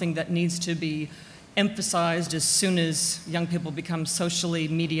is something that needs to be emphasized as soon as young people become socially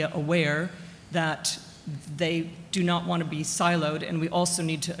media aware, that they do not want to be siloed, and we also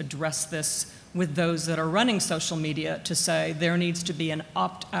need to address this with those that are running social media to say there needs to be an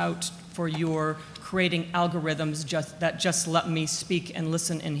opt-out for your creating algorithms that just let me speak and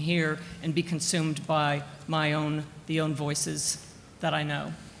listen and hear and be consumed by the own voices that I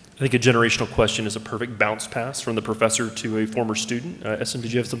know. I think a generational question is a perfect bounce pass from the professor to a former student. Essen,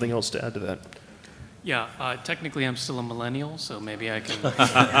 did you have something else to add to that? Yeah, technically I'm still a millennial, so maybe I can,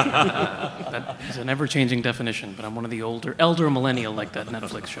 that is an ever-changing definition, but I'm one of the elder millennial, like that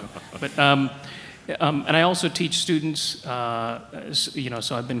Netflix show. But, and I also teach students, you know,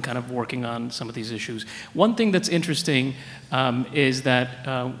 so I've been kind of working on some of these issues. One thing that's interesting is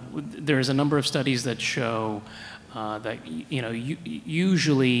that there's a number of studies that show that, you know,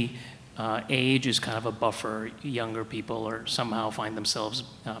 usually age is kind of a buffer. Younger people or somehow find themselves,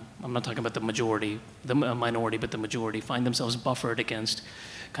 I'm not talking about the majority, the minority, but the majority find themselves buffered against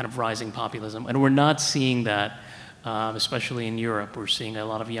kind of rising populism. And we're not seeing that, especially in Europe. We're seeing a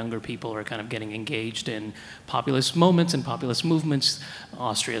lot of younger people are kind of getting engaged in populist moments and populist movements.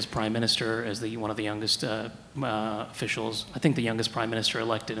 Austria's prime minister is one of the youngest officials, I think the youngest prime minister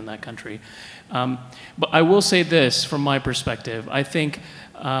elected in that country. But I will say this from my perspective. I think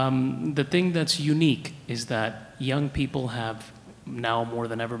the thing that's unique is that young people have, now more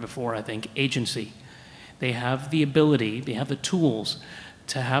than ever before, I think, agency. They have the ability, they have the tools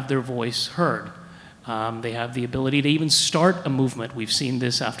to have their voice heard. They have the ability to even start a movement. We've seen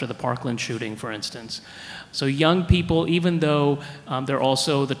this after the Parkland shooting, for instance. So young people, even though they're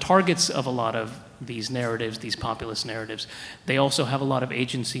also the targets of a lot of these narratives, these populist narratives, they also have a lot of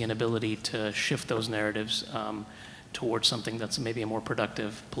agency and ability to shift those narratives towards something that's maybe a more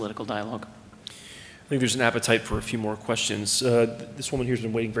productive political dialogue. I think there's an appetite for a few more questions. This woman here has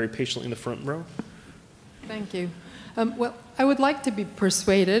been waiting very patiently in the front row. Thank you. Well, I would like to be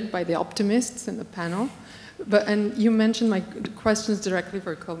persuaded by the optimists in the panel, and you mentioned my questions directly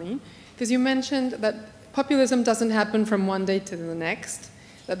for Colleen, because you mentioned that populism doesn't happen from one day to the next,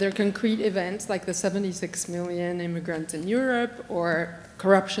 that there are concrete events like the 76 million immigrants in Europe or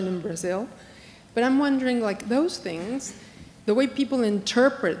corruption in Brazil. But I'm wondering, like, those things, the way people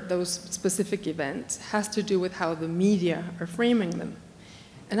interpret those specific events has to do with how the media are framing them.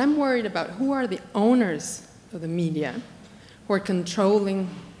 And I'm worried about who are the owners of the media who are controlling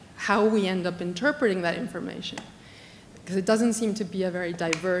how we end up interpreting that information. Because it doesn't seem to be a very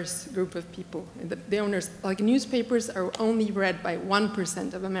diverse group of people. The owners, like newspapers, are only read by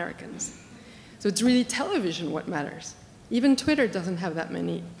 1% of Americans. So it's really television what matters. Even Twitter doesn't have that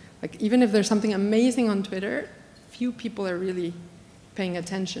many. Like, even if there's something amazing on Twitter, few people are really paying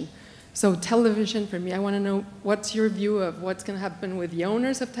attention. So television, for me, I want to know what's your view of what's going to happen with the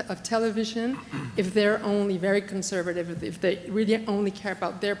owners of television if they're only very conservative, if they really only care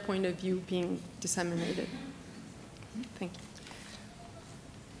about their point of view being disseminated. Thank you.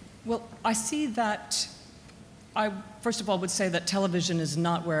 Well, I see that, I first of all would say that television is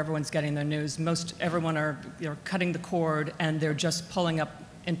not where everyone's getting their news. Everyone are cutting the cord and they're just pulling up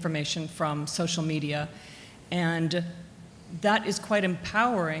information from social media. And that is quite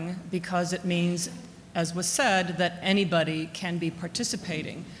empowering because it means, as was said, that anybody can be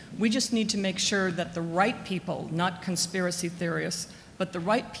participating. We just need to make sure that the right people, not conspiracy theorists, but the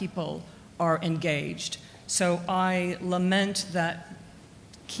right people are engaged. So I lament that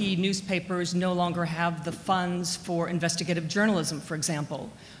key newspapers no longer have the funds for investigative journalism, for example.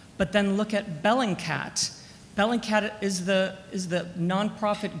 But then look at Bellingcat. Bellingcat is the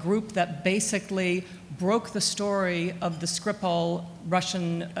nonprofit group that basically broke the story of the Skripal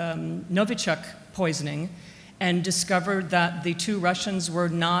Russian Novichok poisoning and discovered that the two Russians were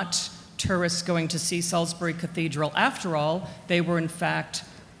not tourists going to see Salisbury Cathedral. After all, they were in fact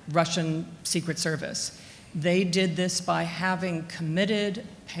Russian Secret Service. They did this by having committed,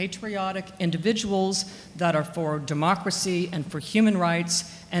 patriotic individuals that are for democracy and for human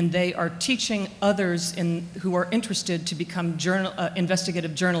rights, and they are teaching others who are interested to become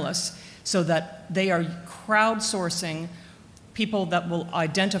investigative journalists, so that they are crowdsourcing people that will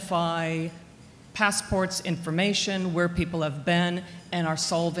identify passports, information, where people have been, and are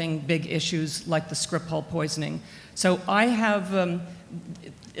solving big issues like the Skripal poisoning. So I have,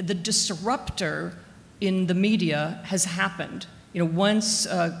 the disruptor in the media has happened. You know, once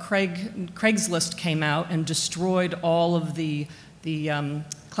Craigslist came out and destroyed all of the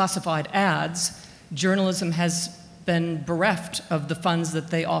classified ads, journalism has been bereft of the funds that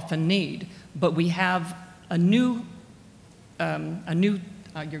they often need. But we have a new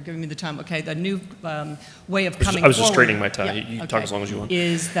you're giving me the time, okay, the new way of coming forward. I was just trading my time. Yeah, you okay. Talk as long as you want.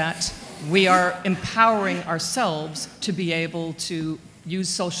 Is that we are empowering ourselves to be able to use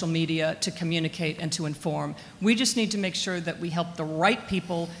social media to communicate and to inform. We just need to make sure that we help the right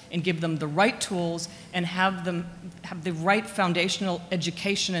people and give them the right tools and have them have the right foundational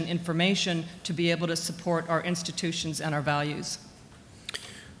education and information to be able to support our institutions and our values.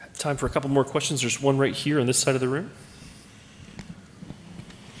 Time for a couple more questions. There's one right here on this side of the room.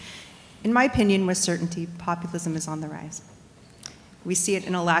 In my opinion, with certainty, populism is on the rise. We see it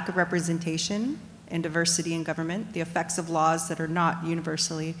in a lack of representation and diversity in government, the effects of laws that are not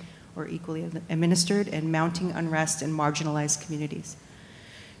universally or equally administered, and mounting unrest in marginalized communities.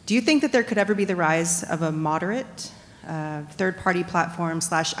 Do you think that there could ever be the rise of a moderate, third-party platform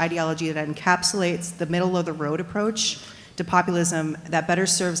 / ideology that encapsulates the middle-of-the-road approach to populism that better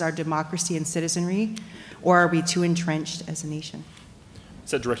serves our democracy and citizenry, or are we too entrenched as a nation?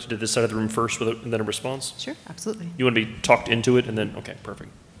 Is that directed to this side of the room first and then a response? Sure, absolutely. You want to be talked into it and then, okay, perfect.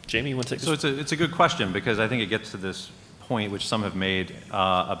 Jamie, you want to take this? So it's a good question, because I think it gets to this point which some have made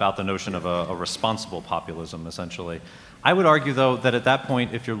about the notion of a responsible populism, essentially. I would argue, though, that at that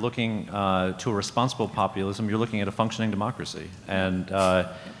point, if you're looking to a responsible populism, you're looking at a functioning democracy. And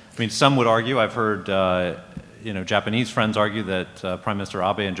I mean, some would argue, I've heard Japanese friends argue that Prime Minister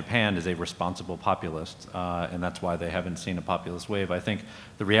Abe in Japan is a responsible populist, and that's why they haven't seen a populist wave. I think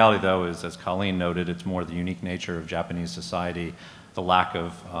the reality, though, is, as Colleen noted, it's more the unique nature of Japanese society, the lack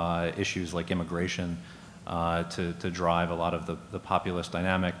of issues like immigration to drive a lot of the populist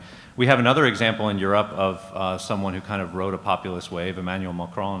dynamic. We have another example in Europe of someone who kind of rode a populist wave, Emmanuel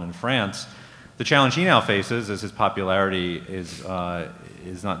Macron in France. The challenge he now faces, as his popularity is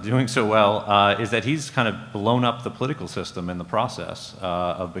not doing so well, is that he's kind of blown up the political system in the process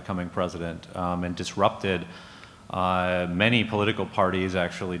of becoming president and disrupted many political parties,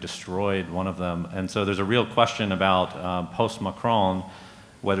 actually destroyed one of them. And so there's a real question about post-Macron,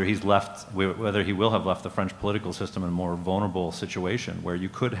 whether he will have left the French political system in a more vulnerable situation where you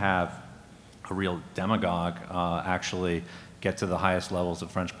could have a real demagogue actually get to the highest levels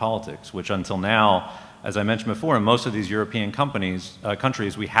of French politics, which until now, as I mentioned before, in most of these European countries,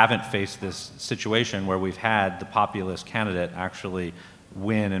 we haven't faced this situation where we've had the populist candidate actually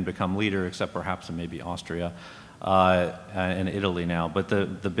win and become leader, except perhaps in maybe Austria and Italy now. But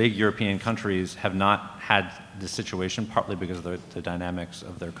the big European countries have not had this situation, partly because of the dynamics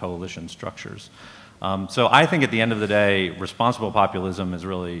of their coalition structures. So I think at the end of the day, responsible populism is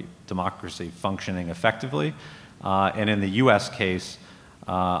really democracy functioning effectively. And in the US case,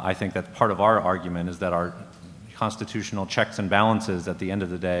 I think that part of our argument is that our constitutional checks and balances at the end of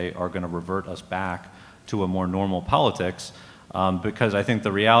the day are going to revert us back to a more normal politics, because I think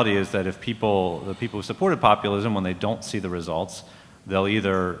the reality is that if the people who supported populism, when they don't see the results, they'll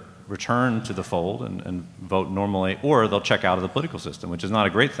either return to the fold and vote normally, or they'll check out of the political system, which is not a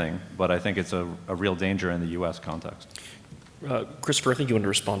great thing, but I think it's a real danger in the US context. Christopher, I think you want to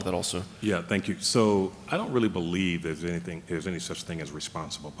respond to that also. Yeah, thank you. So I don't really believe there's any such thing as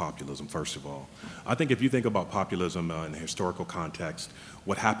responsible populism, first of all. I think if you think about populism in a historical context,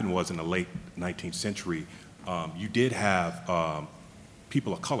 what happened was in the late 19th century, you did have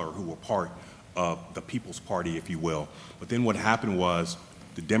people of color who were part of the People's Party, if you will. But then what happened was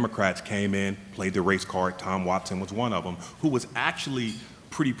the Democrats came in, played the race card. Tom Watson was one of them, who was actually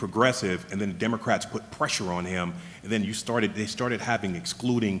pretty progressive, and then the Democrats put pressure on him, and then they started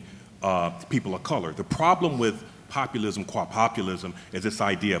excluding people of color. The problem with populism, qua-populism, is this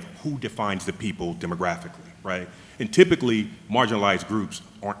idea of who defines the people demographically, right? And typically, marginalized groups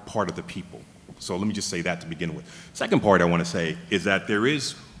aren't part of the people. So let me just say that to begin with. Second part I want to say is that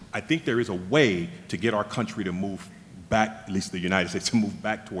I think there is a way to get our country to move back, at least the United States, to move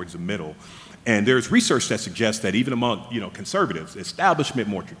back towards the middle. And there's research that suggests that even among conservatives, establishment,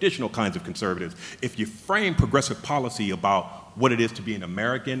 more traditional kinds of conservatives, if you frame progressive policy about what it is to be an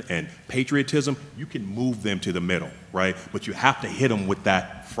American and patriotism, you can move them to the middle, right? But you have to hit them with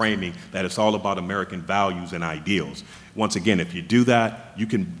that framing that it's all about American values and ideals. Once again, if you do that,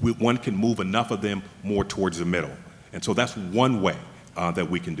 one can move enough of them more towards the middle. And so that's one way that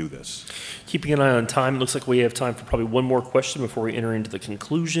we can do this. Keeping an eye on time, it looks like we have time for probably one more question before we enter into the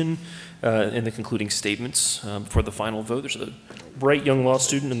conclusion and the concluding statements for the final vote. There's a bright young law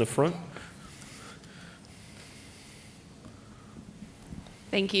student in the front.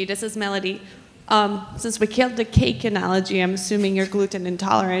 Thank you. This is Melody. Since we killed the cake analogy, I'm assuming you're gluten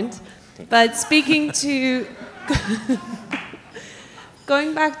intolerant. But speaking to,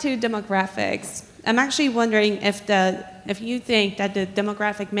 going back to demographics, I'm actually wondering if you think that the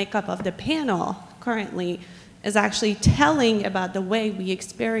demographic makeup of the panel currently is actually telling about the way we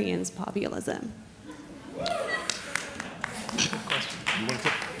experience populism.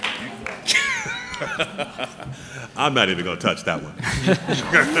 I'm not even going to touch that one.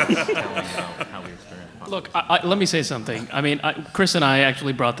 Look, let me say something. I mean, Chris and I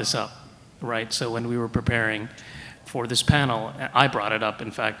actually brought this up, right? So when we were preparing for this panel, I brought it up,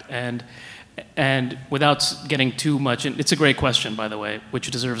 in fact, and without getting too much, and it's a great question, by the way, which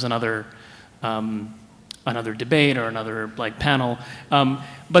deserves another debate or another panel.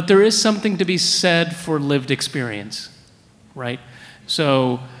 But there is something to be said for lived experience, right?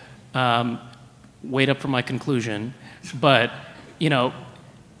 So wait up for my conclusion, but, you know,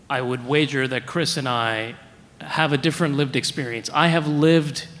 I would wager that Chris and I have a different lived experience. I have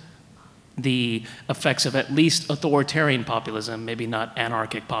lived the effects of at least authoritarian populism, maybe not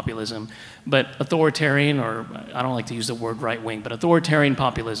anarchic populism, but authoritarian, or I don't like to use the word right wing, but authoritarian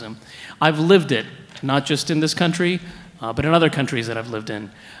populism. I've lived it, not just in this country, but in other countries that I've lived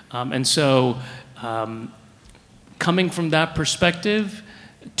in. And so coming from that perspective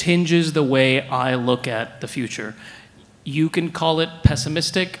tinges the way I look at the future. You can call it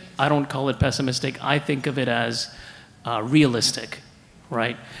pessimistic. I don't call it pessimistic. I think of it as realistic,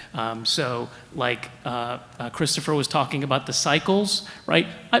 right? So like Christopher was talking about the cycles, right?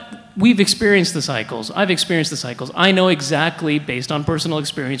 We've experienced the cycles. I've experienced the cycles. I know exactly, based on personal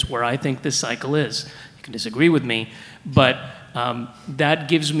experience, where I think this cycle is. You can disagree with me, but that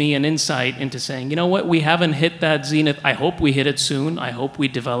gives me an insight into saying, you know what, we haven't hit that zenith. I hope we hit it soon. I hope we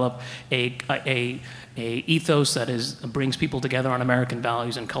develop a ethos that brings people together on American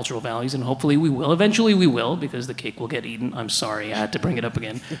values and cultural values, and hopefully we will. Eventually we will, because the cake will get eaten. I'm sorry, I had to bring it up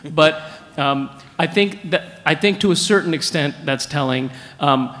again. But I think to a certain extent that's telling.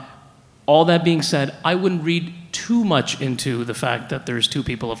 All that being said, I wouldn't read too much into the fact that there's two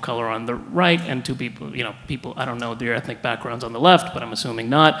people of color on the right and two people, you know, people, I don't know their ethnic backgrounds on the left, but I'm assuming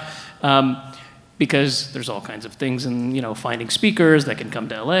not. Because there's all kinds of things in, you know, finding speakers that can come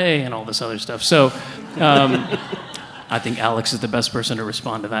to LA and all this other stuff. So I think Alex is the best person to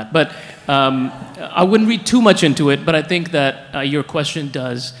respond to that. But I wouldn't read too much into it, but I think that your question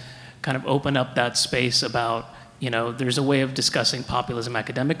does kind of open up that space about, you know, there's a way of discussing populism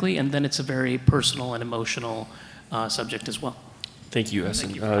academically, and then it's a very personal and emotional subject as well. Thank you,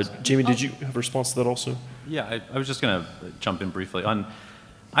 Essen. Jamie, did you have a response to that also? Yeah, I was just going to jump in briefly.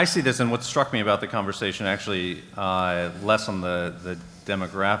 I see this, and what struck me about the conversation actually less on the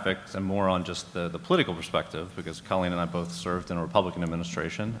demographics and more on just the political perspective, because Colleen and I both served in a Republican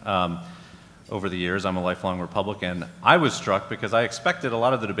administration. Over the years, I'm a lifelong Republican. I was struck because I expected a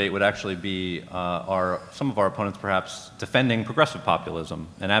lot of the debate would actually be some of our opponents perhaps defending progressive populism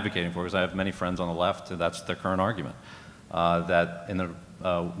and advocating for it, because I have many friends on the left, that's their current argument, that in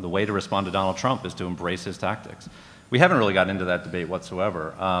the way to respond to Donald Trump is to embrace his tactics. We haven't really gotten into that debate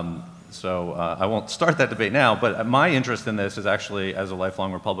whatsoever, so I won't start that debate now, but my interest in this is actually, as a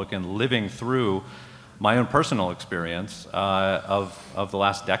lifelong Republican, living through my own personal experience of the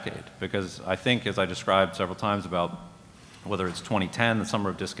last decade, because I think, as I described several times about whether it's 2010, the summer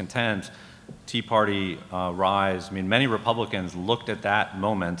of discontent, Tea Party rise, I mean, many Republicans looked at that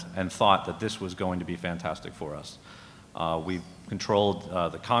moment and thought that this was going to be fantastic for us. We controlled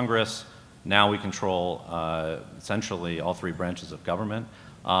the Congress. Now we control essentially all three branches of government.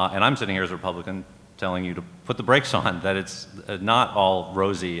 And I'm sitting here as a Republican telling you to put the brakes on, that it's not all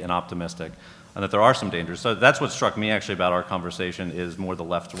rosy and optimistic, and that there are some dangers. So that's what struck me actually about our conversation, is more the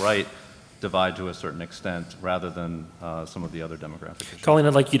left-right divide to a certain extent rather than some of the other demographic issues. Colleen,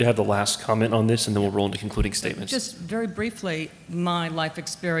 I'd like you to have the last comment on this, and then we'll roll into concluding statements. Just very briefly, my life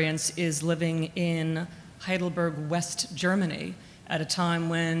experience is living in Heidelberg, West Germany, at a time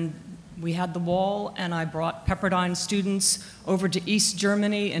when we had the wall, and I brought Pepperdine students over to East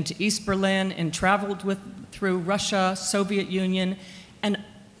Germany and to East Berlin and traveled through Russia, Soviet Union, and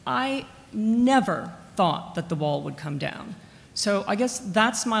I never thought that the wall would come down. So I guess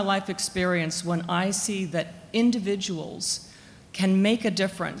that's my life experience when I see that individuals can make a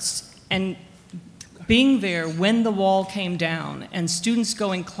difference. And being there when the wall came down and students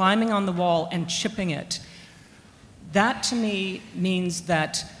climbing on the wall and chipping it, that to me means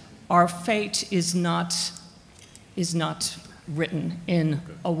that our fate is not written in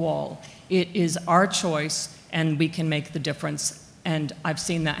a wall. It is our choice, and we can make the difference. And I've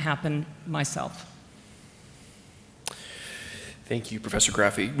seen that happen myself. Thank you, Professor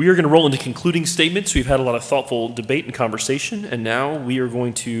Graffi. We are going to roll into concluding statements. We've had a lot of thoughtful debate and conversation, and now we are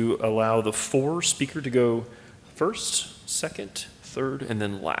going to allow the four speaker to go first, second, third, and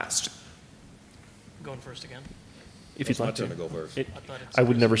then last. Going first again? If you'd like to. My turn to go first. I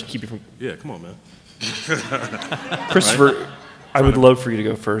would never keep you from... Yeah, come on, man. Christopher, right? I would love for you to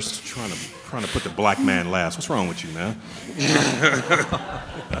go first. Trying to put the black man last. What's wrong with you, man?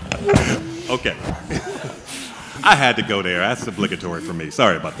 Okay. I had to go there. That's obligatory for me.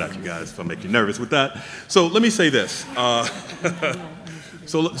 Sorry about that, you guys, if I make you nervous with that. So let me say this.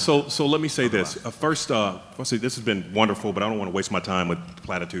 So let me say this. First, this has been wonderful, but I don't want to waste my time with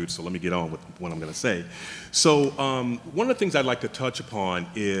platitudes, so let me get on with what I'm going to say. So one of the things I'd like to touch upon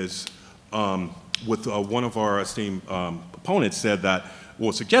is with one of our esteemed opponents said that,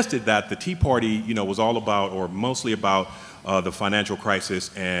 well, suggested that the Tea Party, was all about, or mostly about, the financial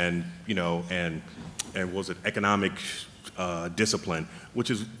crisis and, you know, and was it economic discipline, which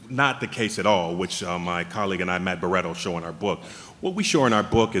is not the case at all, which my colleague and I, Matt Barretto, show in our book. What we show in our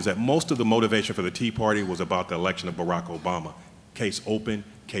book is that most of the motivation for the Tea Party was about the election of Barack Obama. Case open,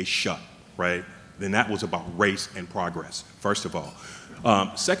 case shut, right? Then that was about race and progress, first of all.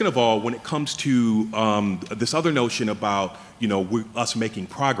 Second of all, when it comes to this other notion about, you know, us making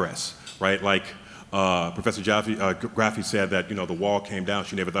progress, right? Like Professor Graffi said that, you know, the wall came down,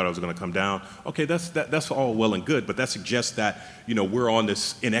 she never thought it was going to come down. Okay, that's all well and good, but that suggests that, you know, we're on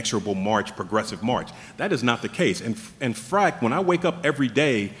this inexorable march, progressive march. That is not the case. And in fact, when I wake up every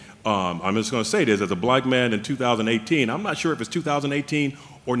day, I'm just going to say this, as a black man in 2018, I'm not sure if it's 2018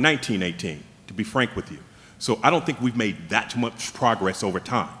 or 1918, to be frank with you. So I don't think we've made that much progress over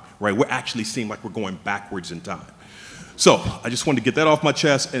time, right? We're actually seem like we're going backwards in time. So I just wanted to get that off my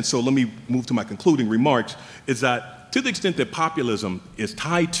chest, and so let me move to my concluding remarks, is that to the extent that populism is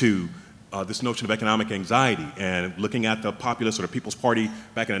tied to this notion of economic anxiety, and looking at the populists or the People's Party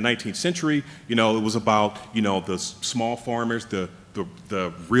back in the 19th century, you know, it was about, you know, the small farmers, the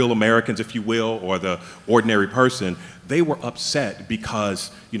real Americans, if you will, or the ordinary person. They were upset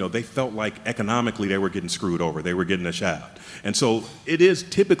because, you know, they felt like economically they were getting screwed over, they were getting a shaft. And so it is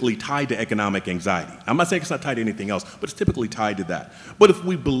typically tied to economic anxiety. I'm not saying it's not tied to anything else, but it's typically tied to that. But if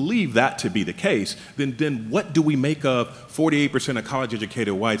we believe that to be the case, then what do we make of 48% of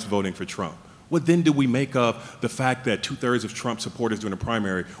college-educated whites voting for Trump? What then do we make of the fact that 2/3 of Trump supporters during the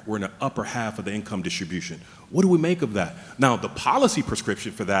primary were in the upper half of the income distribution? What do we make of that? Now, the policy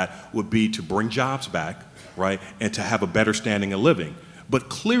prescription for that would be to bring jobs back, right, and to have a better standing of living. But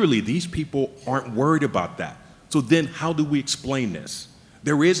clearly, these people aren't worried about that. So then how do we explain this?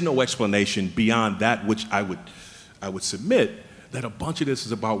 There is no explanation beyond that which I would submit that a bunch of this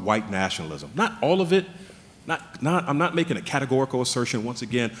is about white nationalism. Not all of it. I'm not making a categorical assertion. Once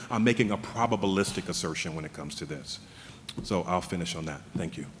again, I'm making a probabilistic assertion when it comes to this. So I'll finish on that.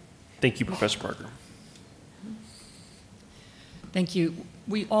 Thank you. Thank you, Professor Parker. Thank you.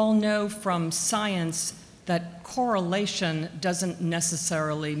 We all know from science that correlation doesn't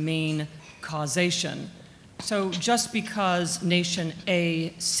necessarily mean causation. So just because nation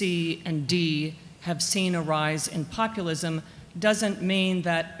A, C, and D have seen a rise in populism doesn't mean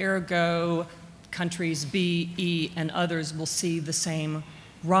that ergo countries B, E, and others will see the same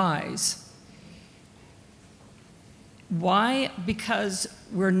rise. Why? Because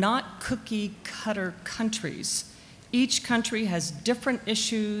we're not cookie-cutter countries. Each country has different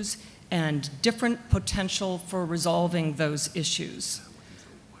issues and different potential for resolving those issues.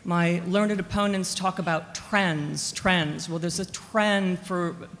 My learned opponents talk about trends. Well, there's a trend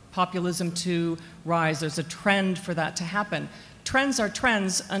for populism to rise. There's a trend for that to happen. Trends are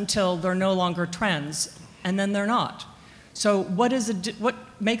trends until they're no longer trends, and then they're not. So what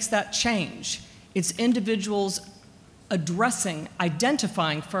makes that change? It's individuals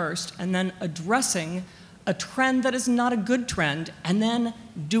identifying first, and then addressing a trend that is not a good trend, and then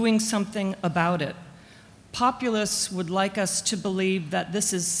doing something about it. Populists would like us to believe that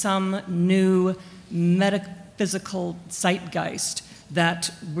this is some new metaphysical zeitgeist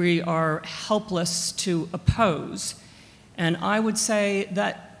that we are helpless to oppose. And I would say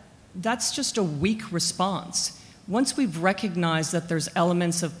that that's just a weak response. Once we've recognized that there's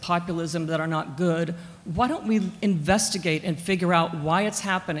elements of populism that are not good, why don't we investigate and figure out why it's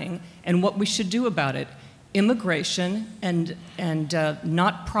happening and what we should do about it? Immigration and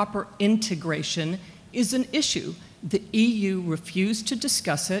not proper integration is an issue. The EU refused to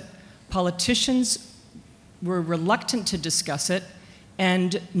discuss it. Politicians were reluctant to discuss it.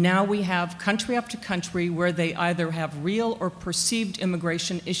 And now we have country after country where they either have real or perceived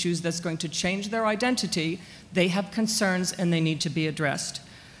immigration issues that's going to change their identity. They have concerns and they need to be addressed.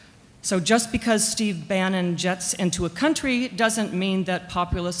 So just because Steve Bannon jets into a country doesn't mean that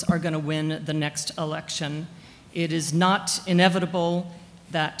populists are going to win the next election. It is not inevitable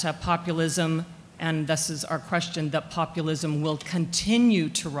that populism, and this is our question, that populism will continue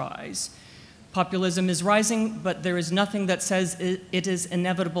to rise. Populism is rising, but there is nothing that says it is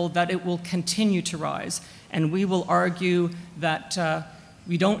inevitable that it will continue to rise. And we will argue that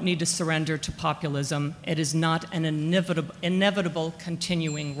we don't need to surrender to populism. It is not an inevitable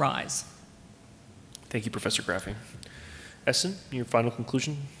continuing rise. Thank you, Professor Graffi. Essen, your final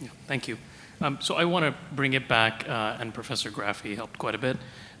conclusion? Yeah, thank you. So I want to bring it back, and Professor Graffi helped quite a bit,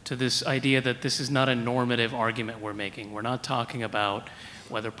 to this idea that this is not a normative argument we're making. We're not talking about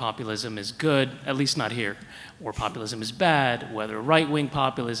whether populism is good, at least not here, or populism is bad, whether right-wing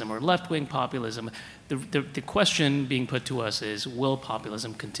populism or left-wing populism. The question being put to us is, will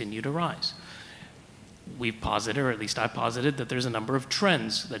populism continue to rise? we've posited, or at least I posited, that there's a number of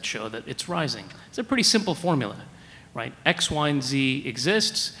trends that show that it's rising. It's a pretty simple formula, right? X, Y, and Z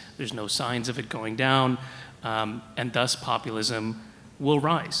exists. There's no signs of it going down, and thus populism will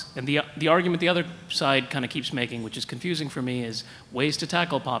rise. And the argument the other side kind of keeps making, which is confusing for me, is ways to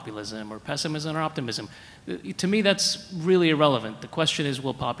tackle populism or pessimism or optimism. To me, that's really irrelevant. The question is,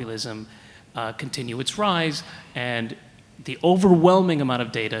 will populism continue its rise? And the overwhelming amount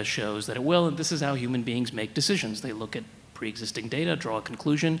of data shows that it will, and this is how human beings make decisions. They look at pre-existing data, draw a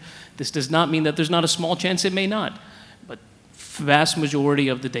conclusion. This does not mean that there's not a small chance it may not, but vast majority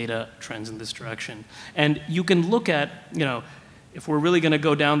of the data trends in this direction. And you can look at, if we're really going to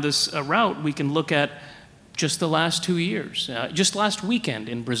go down this route, we can look at just the last 2 years. Just last weekend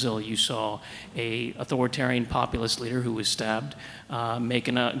in Brazil, you saw an authoritarian populist leader who was stabbed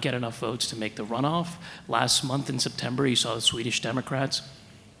get enough votes to make the runoff. Last month in September, you saw the Swedish Democrats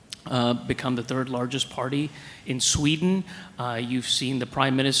become the third largest party in Sweden. You've seen the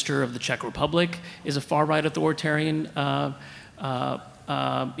Prime Minister of the Czech Republic is a far-right authoritarian.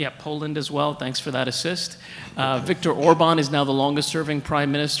 Poland as well. Thanks for that assist. Viktor Orban is now the longest-serving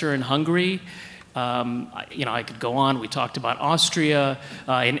prime minister in Hungary. I could go on. We talked about Austria.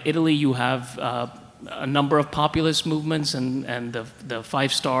 In Italy, you have a number of populist movements, and the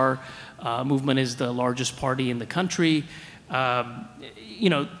Five-Star movement is the largest party in the country.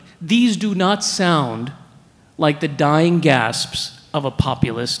 These do not sound like the dying gasps of a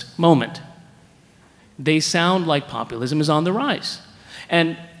populist moment. They sound like populism is on the rise.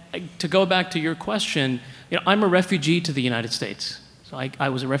 And to go back to your question, I'm a refugee to the United States. So I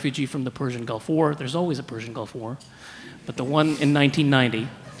was a refugee from the Persian Gulf War. There's always a Persian Gulf War, but the one in 1990.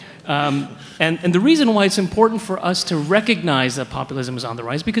 And the reason why it's important for us to recognize that populism is on the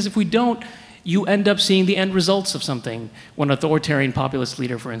rise, because if we don't, you end up seeing the end results of something when an authoritarian populist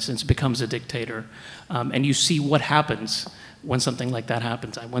leader, for instance, becomes a dictator. And you see what happens when something like that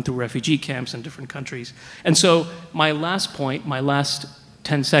happens. I went through refugee camps in different countries. And so my last point, my last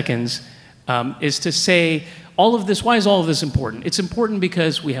 10 seconds, is to say all of this, why is all of this important? It's important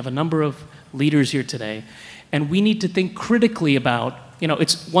because we have a number of leaders here today, and we need to think critically about,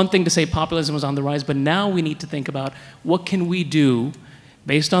 it's one thing to say populism is on the rise, but now we need to think about what can we do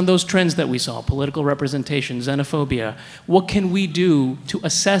based on those trends that we saw, political representation, xenophobia, what can we do to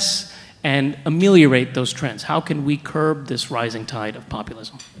assess and ameliorate those trends? How can we curb this rising tide of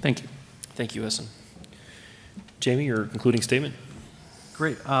populism? Thank you. Thank you, Essen. Jamie, your concluding statement?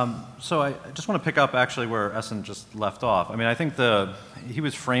 Great. So I just want to pick up actually where Essen just left off. I mean, I think he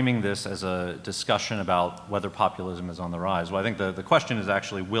was framing this as a discussion about whether populism is on the rise. Well, I think the question is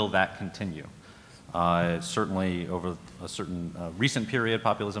actually, will that continue? Certainly over a certain recent period,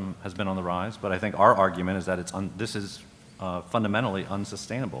 populism has been on the rise, but I think our argument is that this is fundamentally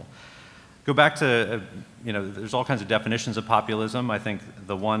unsustainable. Go back to, there's all kinds of definitions of populism. I think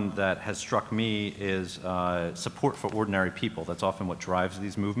the one that has struck me is support for ordinary people. That's often what drives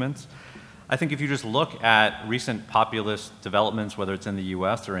these movements. I think if you just look at recent populist developments, whether it's in the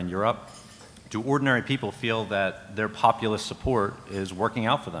US or in Europe, do ordinary people feel that their populist support is working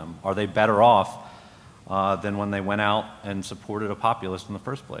out for them? Are they better off than when they went out and supported a populist in the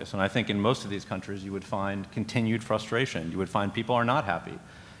first place? And I think in most of these countries you would find continued frustration. You would find people are not happy.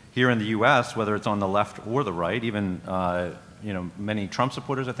 Here in the U.S., whether it's on the left or the right, even many Trump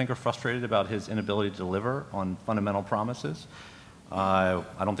supporters, I think, are frustrated about his inability to deliver on fundamental promises. I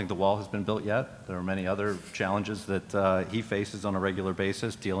don't think the wall has been built yet. There are many other challenges that he faces on a regular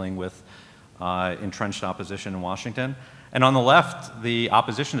basis, dealing with entrenched opposition in Washington. And on the left, the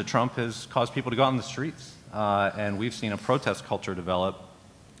opposition to Trump has caused people to go out in the streets. And we've seen a protest culture develop,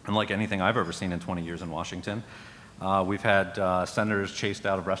 unlike anything I've ever seen in 20 years in Washington. We've had senators chased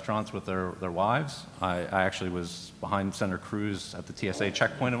out of restaurants with their wives. I actually was behind Senator Cruz at the TSA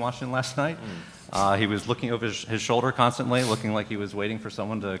checkpoint in Washington last night. He was looking over his shoulder constantly, looking like he was waiting for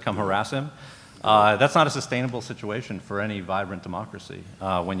someone to come harass him. That's not a sustainable situation for any vibrant democracy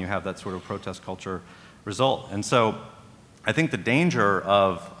when you have that sort of protest culture result. And so I think the danger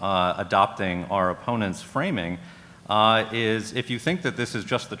of adopting our opponent's framing is if you think that this is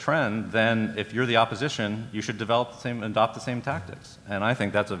just the trend, then if you're the opposition, you should adopt the same tactics. And I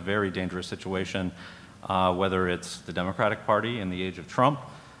think that's a very dangerous situation, whether it's the Democratic Party in the age of Trump,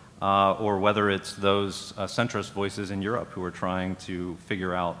 or whether it's those centrist voices in Europe who are trying to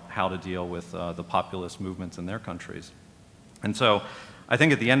figure out how to deal with the populist movements in their countries. And so I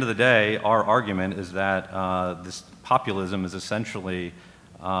think at the end of the day, our argument is that this populism is essentially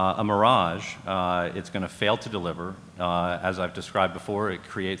a mirage. It's going to fail to deliver. As I've described before, it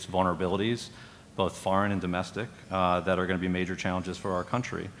creates vulnerabilities, both foreign and domestic, that are going to be major challenges for our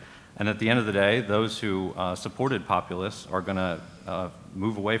country. And at the end of the day, those who supported populists are going to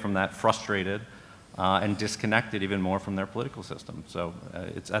move away from that frustrated and disconnected even more from their political system. So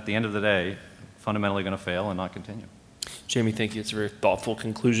it's, at the end of the day, fundamentally going to fail and not continue. Jamie, thank you. It's a very thoughtful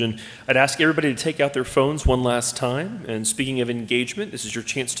conclusion. I'd ask everybody to take out their phones one last time. And speaking of engagement, this is your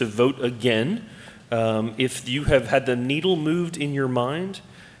chance to vote again. If you have had the needle moved in your mind,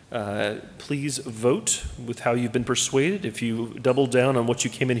 please vote with how you've been persuaded. If you double down on what you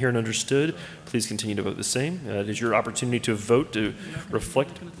came in here and understood, please continue to vote the same. It is your opportunity to vote to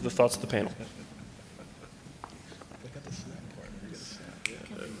reflect the thoughts of the panel.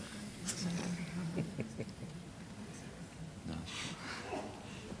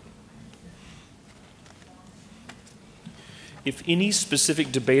 If any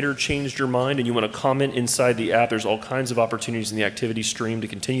specific debater changed your mind and you want to comment inside the app, there's all kinds of opportunities in the activity stream to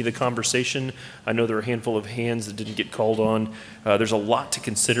continue the conversation. I know there are a handful of hands that didn't get called on. There's a lot to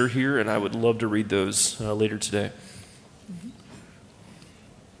consider here, and I would love to read those later today.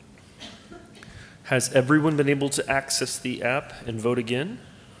 Has everyone been able to access the app and vote again?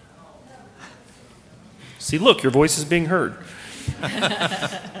 See, look, your voice is being heard.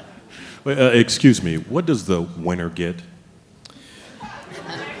 Excuse me, what does the winner get?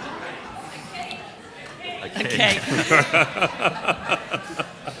 A cake.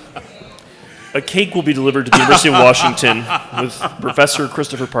 A cake will be delivered to the University of Washington with Professor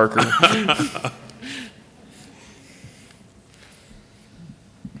Christopher Parker.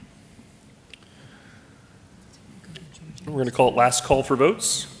 We're going to call it last call for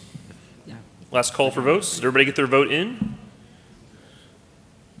votes. Last call for votes. Did everybody get their vote in?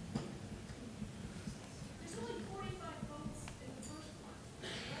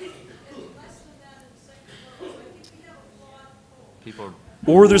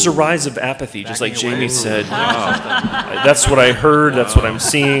 Or there's a rise of apathy, just like Jamie said. That's what I heard. That's what I'm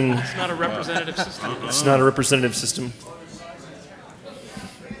seeing. It's not a representative system. It's not a representative system.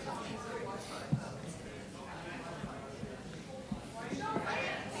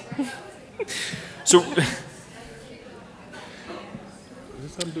 So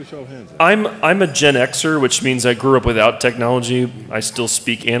I'm a Gen Xer, which means I grew up without technology. I still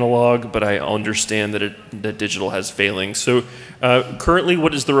speak analog, but I understand that digital has failings. So currently,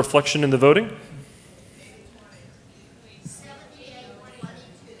 what is the reflection in the voting?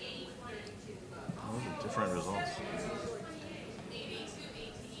 Different results.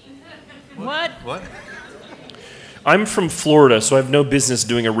 What? What? I'm from Florida, so I have no business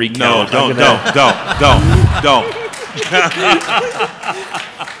doing a recount. No, don't.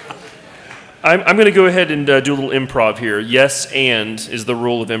 I'm going to go ahead and do a little improv here. Yes, and is the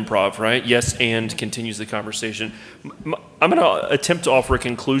rule of improv, right? Yes, and continues the conversation. I'm going to attempt to offer a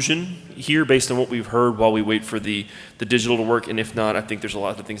conclusion here based on what we've heard while we wait for the digital to work, and if not, I think there's a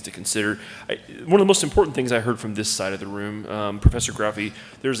lot of things to consider. One of the most important things I heard from this side of the room, Professor Graffi,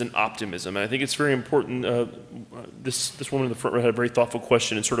 there's an optimism, and I think it's very important. This woman in the front row had a very thoughtful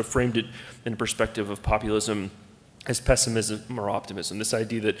question and sort of framed it in a perspective of populism as pessimism or optimism, this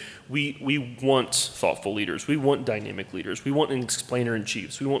idea that we want thoughtful leaders, we want dynamic leaders, we want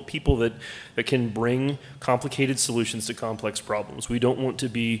explainer-in-chiefs, we want people that can bring complicated solutions to complex problems. We don't want to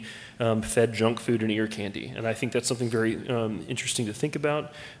be fed junk food and ear candy, and I think that's something very interesting to think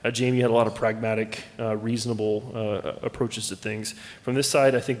about. Jamie had a lot of pragmatic, reasonable approaches to things. From this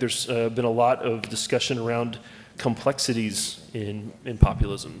side, I think there's been a lot of discussion around complexities in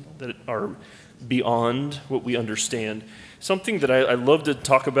populism that are beyond what we understand. Something that I love to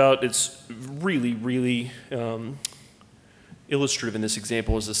talk about, it's really, really illustrative in this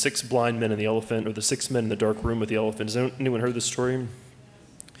example, is the 6 blind men and the elephant, or the 6 men in the dark room with the elephant. Has anyone heard this story?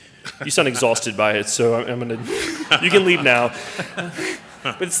 You sound exhausted by it, so I'm gonna, you can leave now.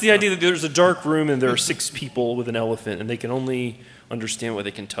 But it's the idea that there's a dark room and there are 6 people with an elephant, and they can only understand what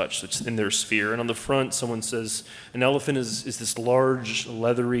they can touch. It's in their sphere. And on the front, someone says, an elephant is this large,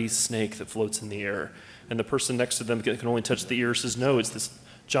 leathery snake that floats in the air. And the person next to them can only touch the ear, says, no, it's this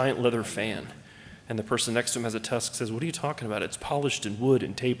giant leather fan. And the person next to him has a tusk, says, what are you talking about? It's polished in wood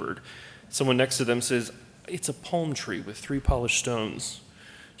and tapered. Someone next to them says, it's a palm tree with 3 polished stones.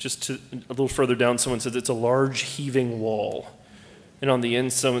 Just a little further down, someone says, it's a large heaving wall. And on the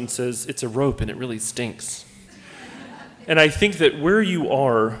end, someone says, it's a rope and it really stinks. And I think that where you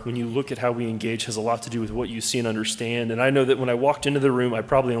are when you look at how we engage has a lot to do with what you see and understand. And I know that when I walked into the room, I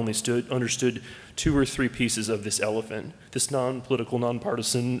probably only understood 2 or 3 pieces of this elephant, this non-political,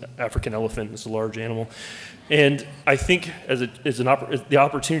 non-partisan African elephant. It's a large animal. And I think as the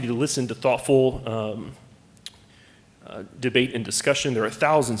opportunity to listen to thoughtful debate and discussion. There are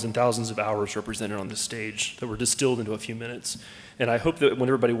thousands and thousands of hours represented on this stage that were distilled into a few minutes. And I hope that when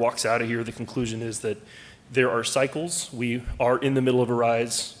everybody walks out of here, the conclusion is that there are cycles. We are in the middle of a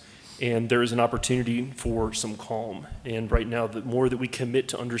rise, and there is an opportunity for some calm. And right now, the more that we commit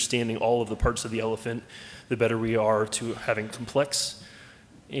to understanding all of the parts of the elephant, the better we are to having complex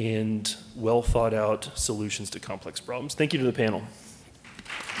and well thought out solutions to complex problems. Thank you to the panel.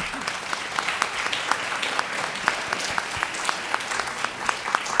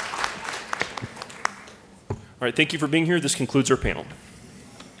 All right, thank you for being here. This concludes our panel.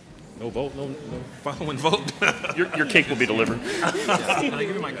 No vote, no following vote. Your cake will be delivered. Can I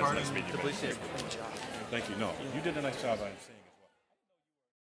give you my card? Thank you. No, you did a nice job. I'm saying.